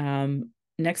that.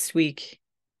 Next week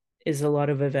is a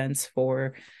lot of events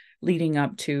for leading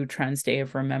up to Trans Day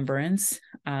of Remembrance.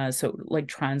 So like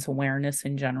trans awareness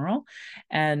in general.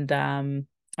 And on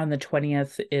the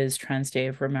 20th is Trans Day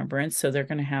of Remembrance. So they're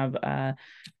going to have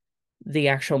the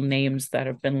actual names that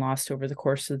have been lost over the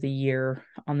course of the year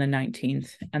on the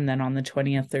 19th. And then on the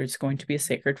 20th, there's going to be a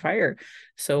sacred fire.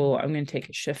 So I'm going to take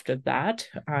a shift of that.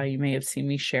 You may have seen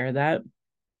me share that.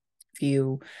 If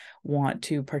you want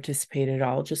to participate at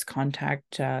all, just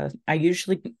contact, I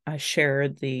usually share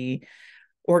the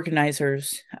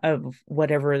organizers of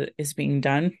whatever is being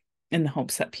done in the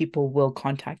hopes that people will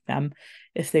contact them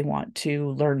if they want to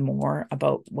learn more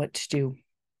about what to do.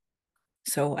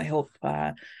 So I hope,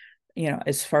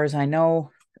 as far as I know,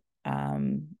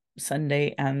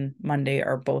 Sunday and Monday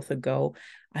are both a go.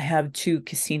 I have 2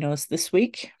 casinos this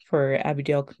week for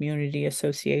Abbeydale Community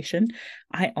Association.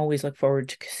 I always look forward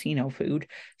to casino food,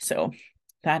 so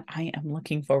that I am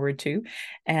looking forward to.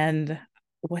 And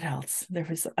what else? There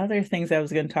was other things I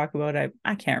was going to talk about.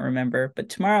 I can't remember, but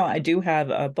tomorrow I do have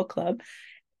a book club.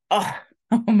 Oh,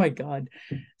 oh my God.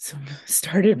 So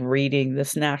started reading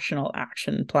this National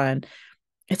Action Plan.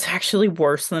 It's actually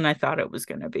worse than I thought it was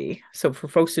going to be. So for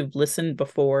folks who've listened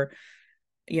before,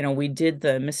 we did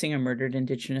the Missing and Murdered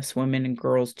Indigenous Women and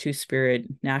Girls Two-Spirit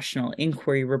National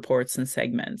Inquiry reports and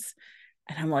segments.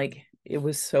 And I'm like, it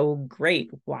was so great.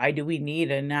 Why do we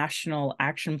need a national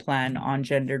action plan on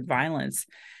gendered violence?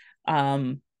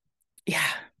 Yeah,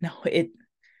 no,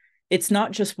 it's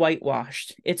not just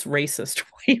whitewashed, it's racist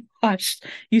whitewashed,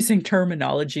 using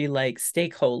terminology like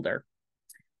stakeholder.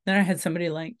 Then I had somebody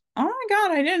like, oh my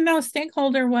God, I didn't know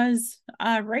stakeholder was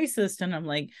racist. And I'm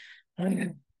like,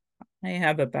 I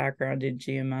have a background in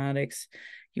geomatics.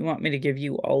 You want me to give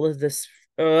you all of this?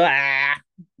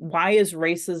 Why is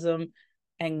racism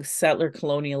and settler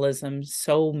colonialism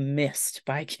so missed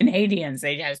by Canadians?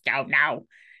 They just don't know.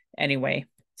 Anyway,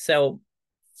 so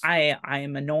I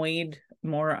am annoyed,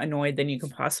 more annoyed than you can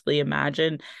possibly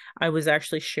imagine. I was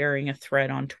actually sharing a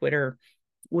thread on Twitter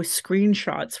with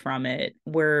screenshots from it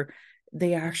where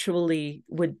they actually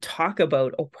would talk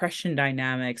about oppression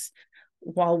dynamics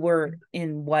while we're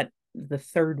in the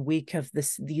 3rd week of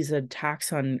these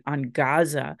attacks on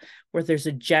Gaza, where there's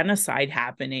a genocide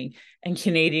happening, and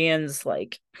Canadians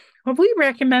like, well, we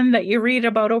recommend that you read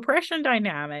about oppression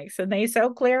dynamics, and they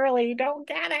so clearly don't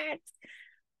get it.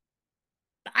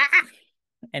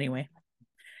 Anyway,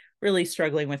 really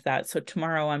struggling with that. So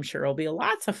tomorrow I'm sure will be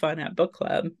lots of fun at book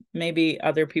club. Maybe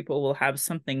other people will have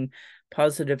something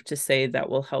positive to say that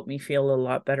will help me feel a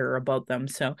lot better about them.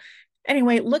 So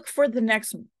anyway, look for the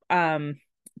next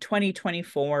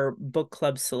 2024 book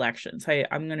club selections.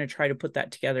 I'm going to try to put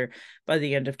that together by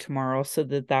the end of tomorrow so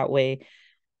that way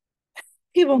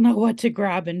people know what to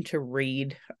grab and to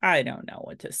read. I don't know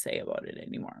what to say about it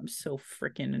anymore. I'm so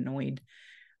freaking annoyed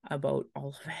about all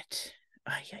of it.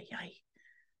 Ay, ay,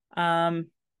 ay.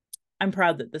 I'm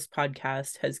proud that this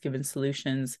podcast has given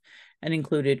solutions and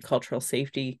included cultural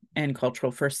safety and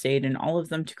cultural first aid, and all of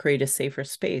them to create a safer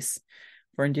space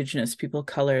for Indigenous people of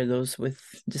color, those with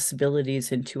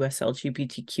disabilities, and 2S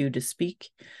LGBTQ to speak.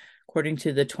 According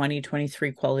to the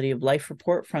 2023 Quality of Life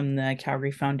report from the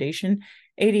Calgary Foundation,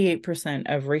 88%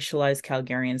 of racialized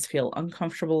Calgarians feel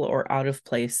uncomfortable or out of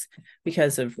place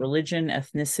because of religion,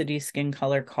 ethnicity, skin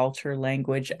color, culture,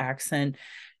 language, accent,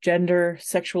 gender,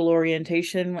 sexual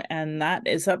orientation, and that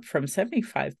is up from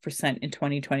 75% in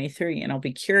 2023. And I'll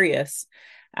be curious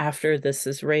after this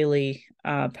Israeli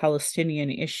Palestinian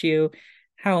issue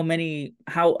how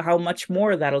much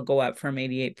more that'll go up from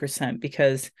 88%,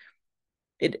 because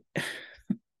it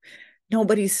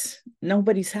nobody's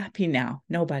happy now.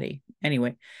 Nobody.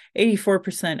 Anyway,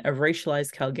 84% of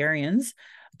racialized Calgarians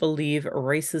believe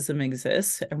racism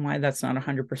exists, and why that's not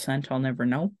 100%, I'll never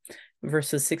know,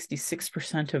 versus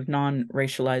 66% of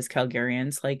non-racialized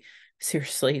Calgarians. Like,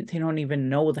 seriously, they don't even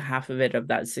know the half of it, of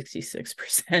that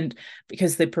 66%,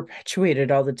 because they perpetuate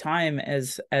it all the time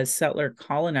as settler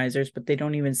colonizers, but they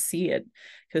don't even see it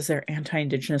because their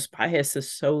anti-Indigenous bias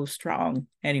is so strong.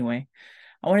 Anyway,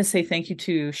 I want to say thank you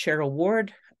to Cheryl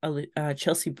Ward,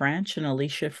 Chelsea Branch, and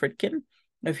Alicia Fritkin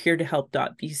of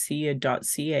HereToHelp.bc and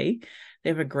 .ca. They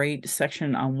have a great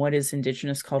section on what is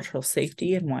Indigenous cultural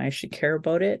safety and why I should care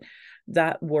about it.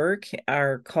 That work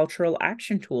are cultural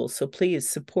action tools. So please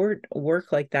support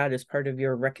work like that as part of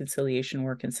your reconciliation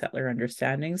work and settler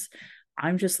understandings.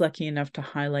 I'm just lucky enough to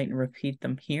highlight and repeat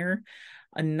them here.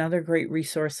 Another great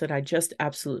resource that I just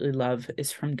absolutely love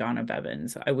is from Donna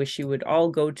Bevins. I wish you would all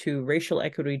go to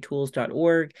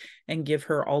racialequitytools.org and give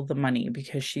her all the money,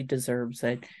 because she deserves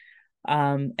it.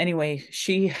 Anyway,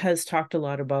 she has talked a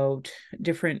lot about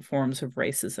different forms of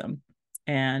racism.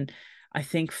 And I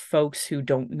think folks who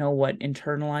don't know what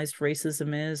internalized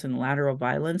racism is and lateral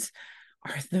violence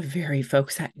are the very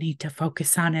folks that need to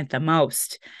focus on it the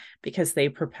most, because they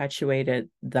perpetuate it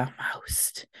the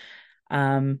most.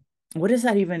 What does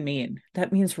that even mean?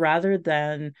 That means rather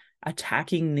than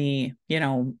attacking the,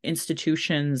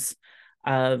 institutions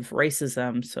of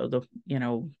racism, so the,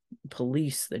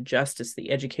 police, the justice,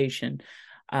 the education,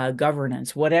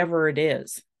 governance, whatever it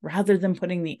is, rather than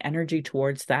putting the energy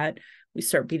towards that, we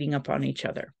start beating up on each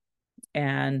other.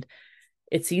 And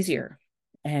it's easier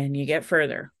and you get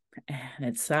further, and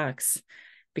it sucks,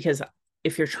 because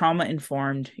if you're trauma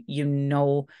informed,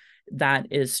 that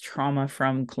is trauma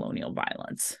from colonial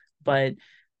violence. But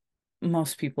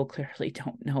most people clearly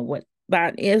don't know what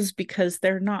that is, because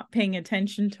they're not paying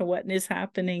attention to what is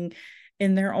happening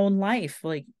in their own life.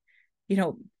 Like,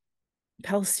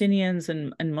 Palestinians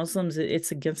and Muslims,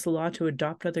 it's against the law to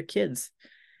adopt other kids.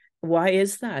 Why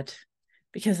is that?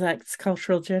 Because that's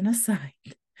cultural genocide.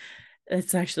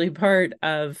 It's actually part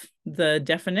of the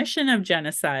definition of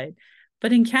genocide.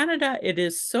 But in Canada, it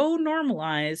is so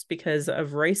normalized because of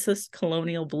racist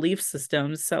colonial belief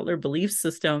systems, settler belief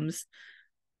systems,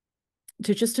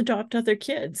 to just adopt other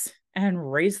kids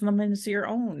and raise them as your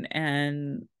own.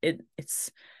 And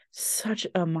it's such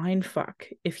a mind fuck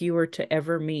if you were to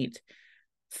ever meet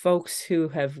folks who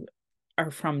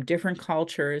are from different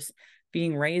cultures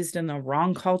being raised in the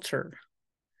wrong culture,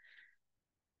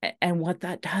 and what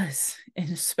that does, and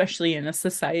especially in a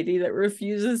society that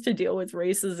refuses to deal with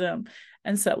racism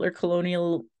and settler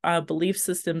colonial belief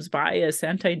systems bias,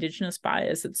 anti-Indigenous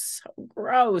bias. It's so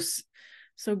gross.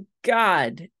 So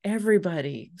God,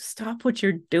 everybody, stop what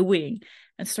you're doing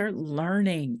and start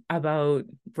learning about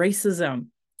racism.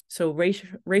 So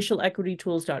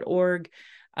racialequitytools.org.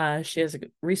 She has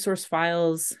resource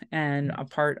files and a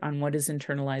part on what is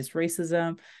internalized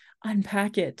racism.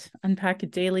 Unpack it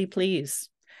daily, please.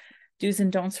 Do's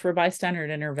and don'ts for bystander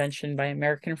intervention by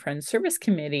American Friends Service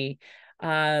Committee.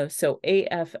 So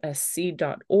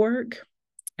afsc.org,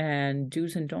 and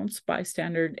do's and don'ts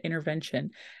bystander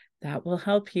intervention. That will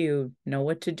help you know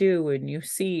what to do when you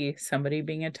see somebody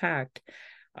being attacked.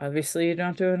 Obviously, you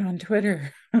don't do it on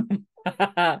Twitter.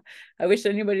 I wish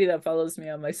anybody that follows me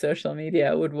on my social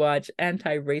media would watch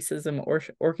Anti-Racism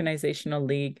Organizational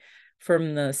League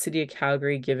from the City of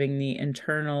Calgary giving the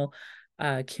internal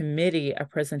committee a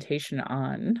presentation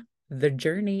on the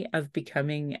journey of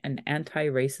becoming an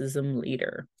anti-racism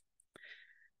leader.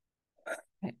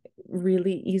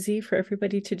 Really easy for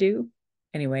everybody to do.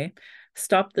 Anyway,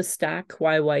 Stop the Stack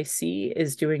YYC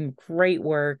is doing great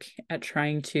work at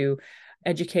trying to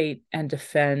educate and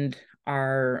defend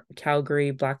our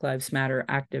Calgary Black Lives Matter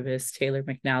activists, Taylor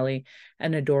McNally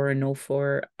and Adora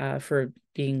Nofor, for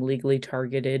being legally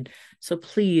targeted. So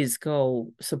please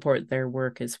go support their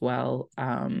work as well.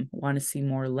 Want to see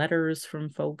more letters from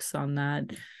folks on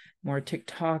that, more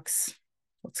TikToks.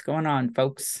 What's going on,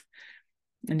 folks?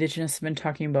 Indigenous have been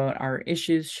talking about our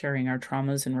issues, sharing our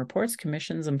traumas in reports,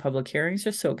 commissions, and public hearings,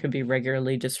 just so it could be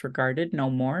regularly disregarded. No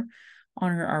more.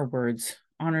 Honor our words,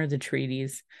 honor the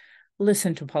treaties,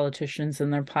 listen to politicians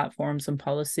and their platforms and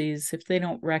policies. If they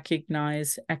don't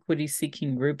recognize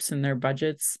equity-seeking groups in their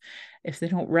budgets, if they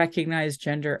don't recognize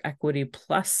gender equity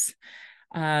plus,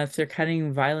 if they're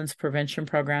cutting violence prevention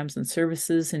programs and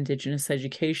services, Indigenous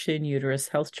education, uterus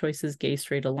health choices, gay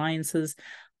straight alliances,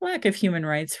 lack of human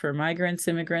rights for migrants,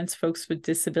 immigrants, folks with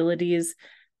disabilities,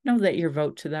 know that your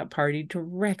vote to that party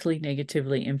directly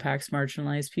negatively impacts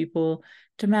marginalized people.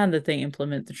 Demand that they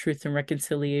implement the Truth and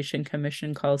Reconciliation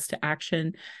Commission calls to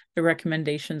action, the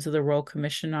recommendations of the Royal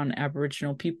Commission on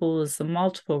Aboriginal Peoples, the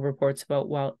multiple reports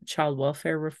about child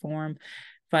welfare reform,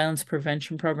 violence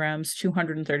prevention programs,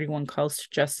 231 calls to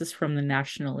justice from the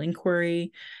National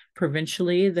Inquiry.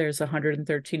 Provincially, there's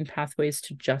 113 pathways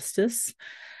to justice.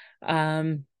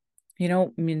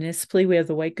 Municipally, we have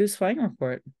the White Goose Flying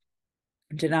Report.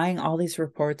 Denying all these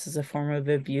reports is a form of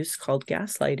abuse called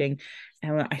gaslighting.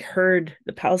 And I heard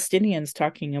the Palestinians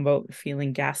talking about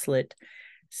feeling gaslit.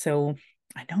 So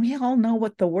I know you all know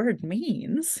what the word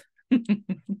means.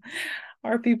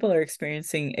 Our people are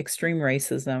experiencing extreme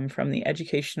racism from the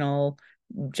educational,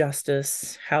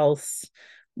 justice, health,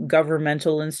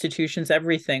 governmental institutions,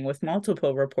 everything, with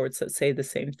multiple reports that say the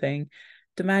same thing.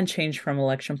 Demand change from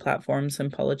election platforms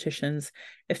and politicians.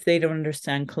 If they don't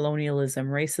understand colonialism,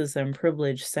 racism,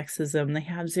 privilege, sexism, they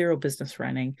have zero business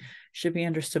running. Should be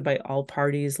understood by all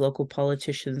parties, local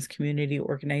politicians, community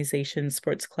organizations,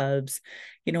 sports clubs.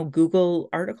 Google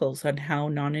articles on how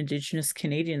non-Indigenous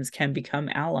Canadians can become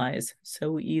allies.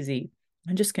 So easy.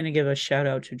 I'm just going to give a shout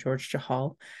out to George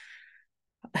Chahal.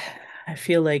 I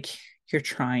feel like you're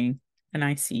trying, and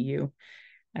I see you,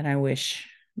 and I wish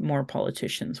more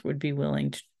politicians would be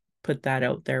willing to put that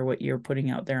out there, what you're putting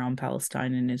out there on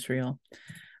Palestine and Israel.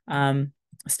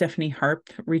 Stephanie Harp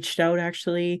reached out,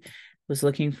 actually, was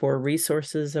looking for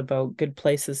resources about good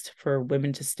places for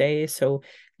women to stay. So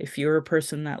if you're a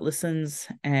person that listens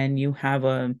and you have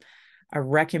a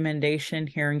recommendation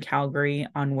here in Calgary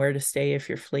on where to stay if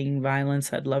you're fleeing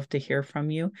violence, I'd love to hear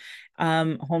from you.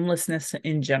 Homelessness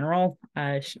in general,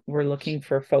 we're looking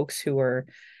for folks who are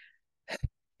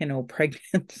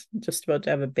pregnant, just about to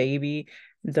have a baby,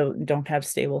 don't have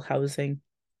stable housing.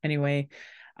 Anyway,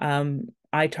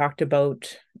 I talked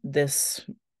about this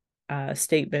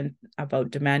statement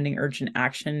about demanding urgent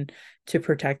action to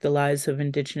protect the lives of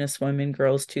Indigenous women,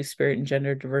 girls, Two-Spirit, and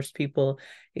gender diverse people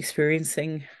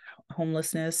experiencing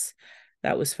homelessness.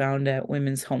 That was found at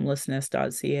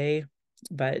womenshomelessness.ca,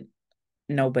 but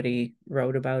nobody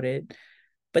wrote about it.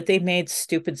 But they made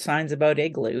stupid signs about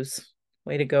igloos.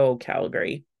 Way to go,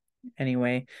 Calgary.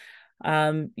 Anyway,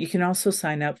 you can also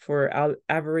sign up for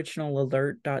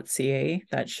aboriginalalert.ca.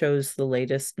 That shows the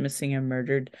latest missing and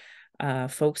murdered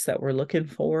folks that we're looking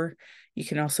for. You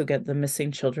can also get the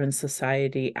Missing Children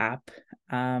Society app.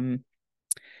 So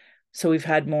we've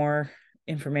had more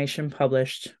information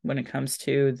published when it comes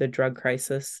to the drug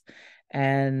crisis,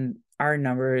 and our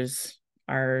numbers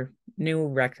are new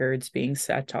records being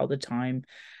set all the time.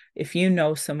 If you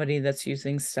know somebody that's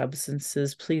using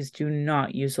substances, please do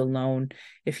not use alone.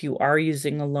 If you are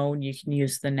using alone, you can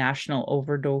use the National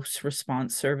Overdose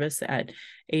Response Service at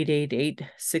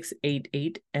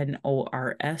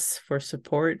 888-688-NORS for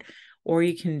support, or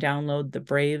you can download the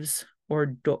Brave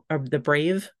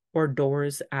or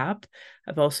Doors app.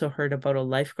 I've also heard about a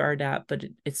lifeguard app, but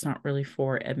it's not really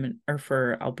for Edmonton or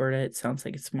for Alberta. It sounds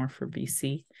like it's more for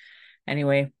BC.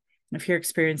 Anyway, if you're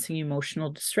experiencing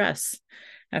emotional distress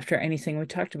after anything we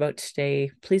talked about today,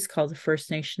 please call the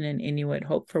First Nation and Inuit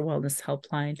Hope for Wellness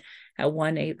helpline at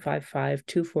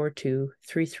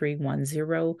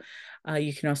 1-855-242-3310.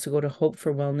 You can also go to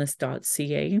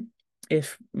hopeforwellness.ca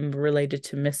if related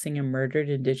to missing and murdered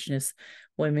Indigenous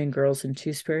women, girls, and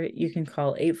Two-Spirit. You can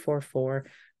call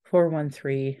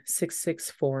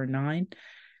 844-413-6649.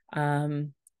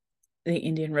 The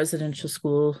Indian Residential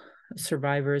School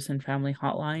Survivors and Family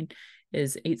Hotline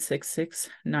is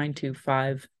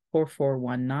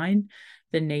 866-925-4419.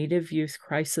 The Native Youth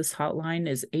Crisis Hotline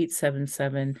is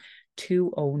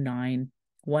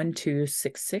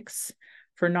 877-209-1266.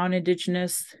 For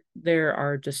non-Indigenous, there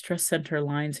are distress center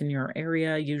lines in your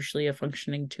area, usually a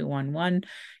functioning 211.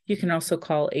 You can also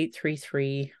call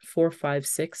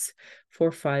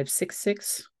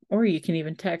 833-456-4566, or you can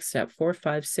even text at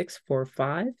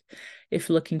 45645. If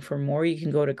looking for more, you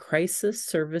can go to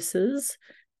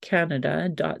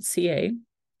crisisservicescanada.ca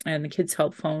and the Kids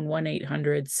Help Phone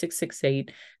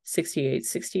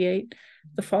 1-800-668-6868.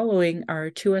 The following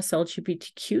are 2S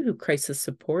LGBTQ crisis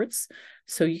supports.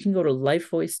 So you can go to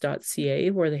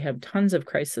lifevoice.ca where they have tons of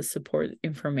crisis support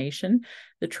information.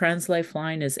 The Trans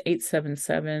Lifeline is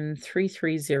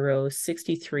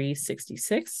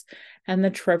 877-330-6366. And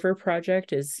the Trevor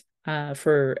Project is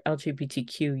for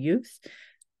LGBTQ youth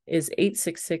is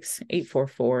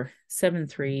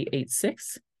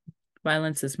 866-844-7386.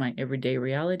 Violence is my everyday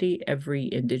reality.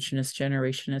 Every Indigenous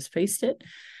generation has faced it.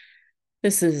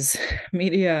 This is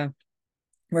media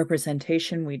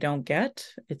representation we don't get.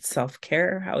 It's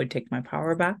self-care, how I take my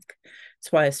power back.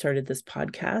 That's why I started this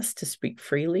podcast, to speak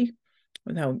freely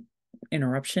without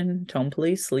interruption, tone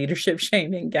police, leadership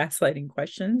shaming, gaslighting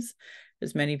questions,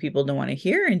 as many people don't want to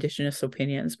hear Indigenous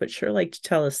opinions, but sure like to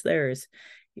tell us theirs,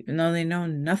 even though they know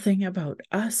nothing about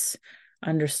us,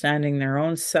 understanding their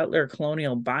own settler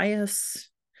colonial bias.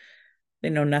 They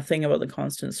know nothing about the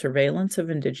constant surveillance of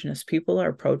Indigenous people,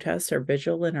 our protests, our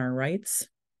vigil, and our rights.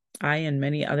 I and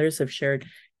many others have shared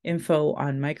info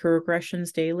on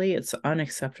microaggressions daily. It's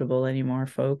unacceptable anymore,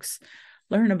 folks.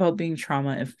 Learn about being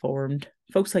trauma-informed.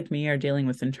 Folks like me are dealing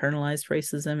with internalized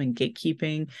racism and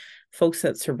gatekeeping, folks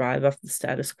that survive off the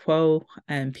status quo,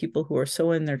 and people who are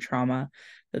so in their trauma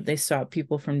that they stop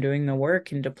people from doing the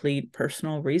work and deplete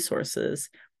personal resources.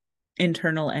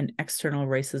 Internal and external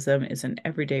racism is an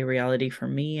everyday reality for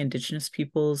me, Indigenous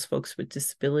peoples, folks with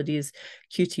disabilities,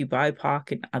 QT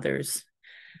BIPOC, and others.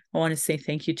 I want to say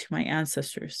thank you to my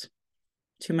ancestors,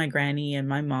 to my granny and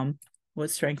my mom, what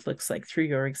strength looks like through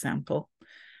your example.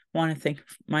 I want to thank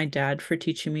my dad for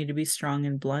teaching me to be strong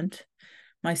and blunt,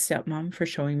 my stepmom for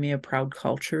showing me a proud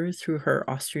culture through her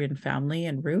Austrian family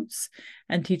and roots,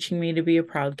 and teaching me to be a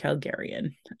proud Calgarian.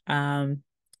 I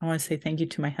want to say thank you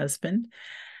to my husband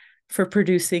for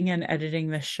producing and editing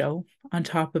this show, on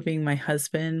top of being my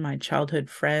husband, my childhood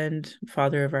friend,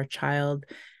 father of our child,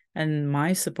 and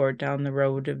my support down the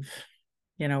road of,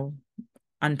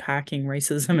 unpacking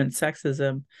racism and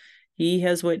sexism. He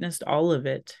has witnessed all of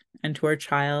it. And to our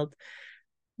child,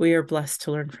 we are blessed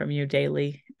to learn from you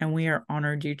daily, and we are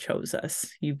honored you chose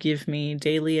us. You give me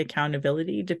daily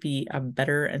accountability to be a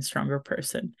better and stronger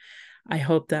person. I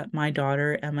hope that my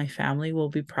daughter and my family will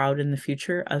be proud in the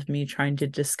future of me trying to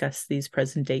discuss these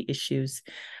present day issues.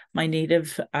 My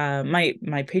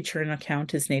Patreon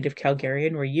account is Native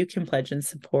Calgarian, where you can pledge and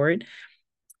support.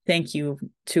 Thank you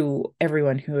to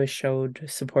everyone who has showed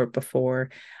support before.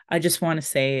 I just want to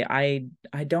say I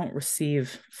don't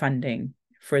receive funding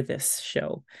for this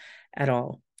show at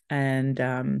all. And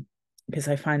because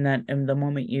I find that in the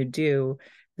moment you do,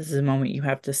 this is a moment you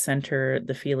have to center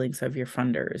the feelings of your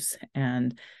funders.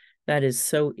 And that is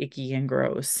so icky and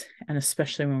gross. And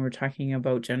especially when we're talking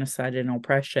about genocide and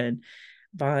oppression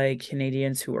by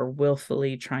Canadians who are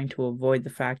willfully trying to avoid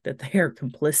the fact that they are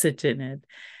complicit in it.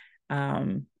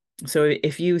 So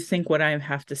if you think what I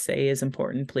have to say is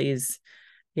important, please,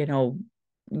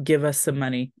 give us some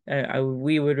money.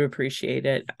 We would appreciate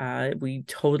it. We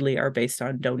totally are based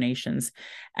on donations.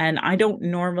 And I don't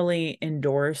normally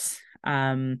endorse,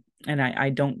 and I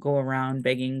don't go around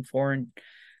begging foreign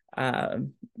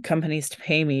companies to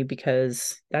pay me,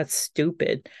 because that's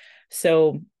stupid.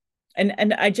 So,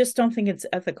 and I just don't think it's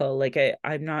ethical. Like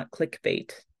I'm not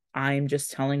clickbait. I'm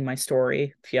just telling my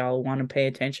story. If y'all want to pay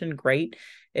attention, great.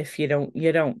 If you don't,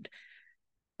 you don't.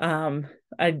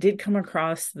 I did come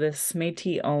across this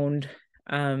Métis-owned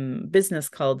business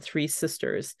called Three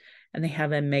Sisters, and they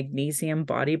have a magnesium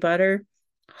body butter.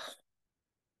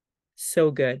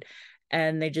 So good.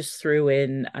 And they just threw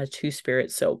in a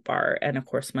Two-Spirit soap bar, and of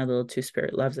course my little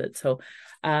Two-Spirit loves it. So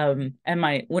and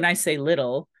when I say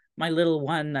little, my little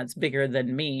one that's bigger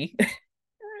than me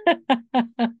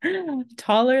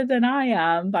taller than I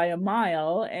am by a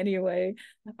mile anyway,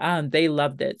 they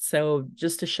loved it. So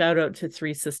just a shout out to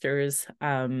Three Sisters.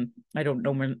 I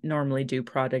don't normally do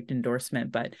product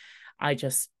endorsement, but I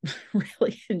just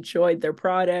really enjoyed their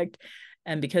product,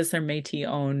 and because they're Métis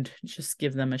owned, just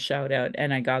give them a shout out.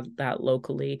 And I got that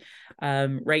locally.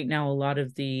 Right now a lot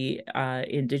of the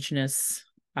Indigenous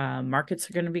markets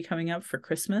are going to be coming up for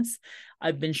Christmas.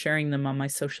 I've been sharing them on my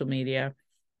social media.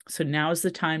 So now is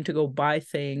the time to go buy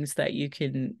things that you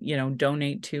can,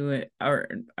 donate to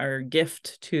or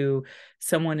gift to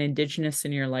someone Indigenous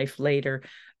in your life later,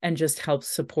 and just help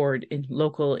support in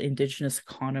local Indigenous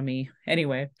economy.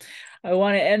 Anyway, I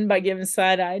want to end by giving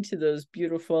side eye to those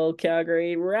beautiful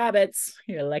Calgary rabbits.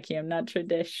 You're lucky I'm not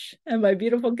tradish. And my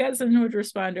beautiful cousin would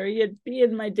respond, "Are you be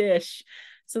in my dish?"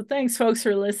 So thanks, folks,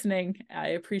 for listening. I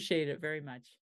appreciate it very much.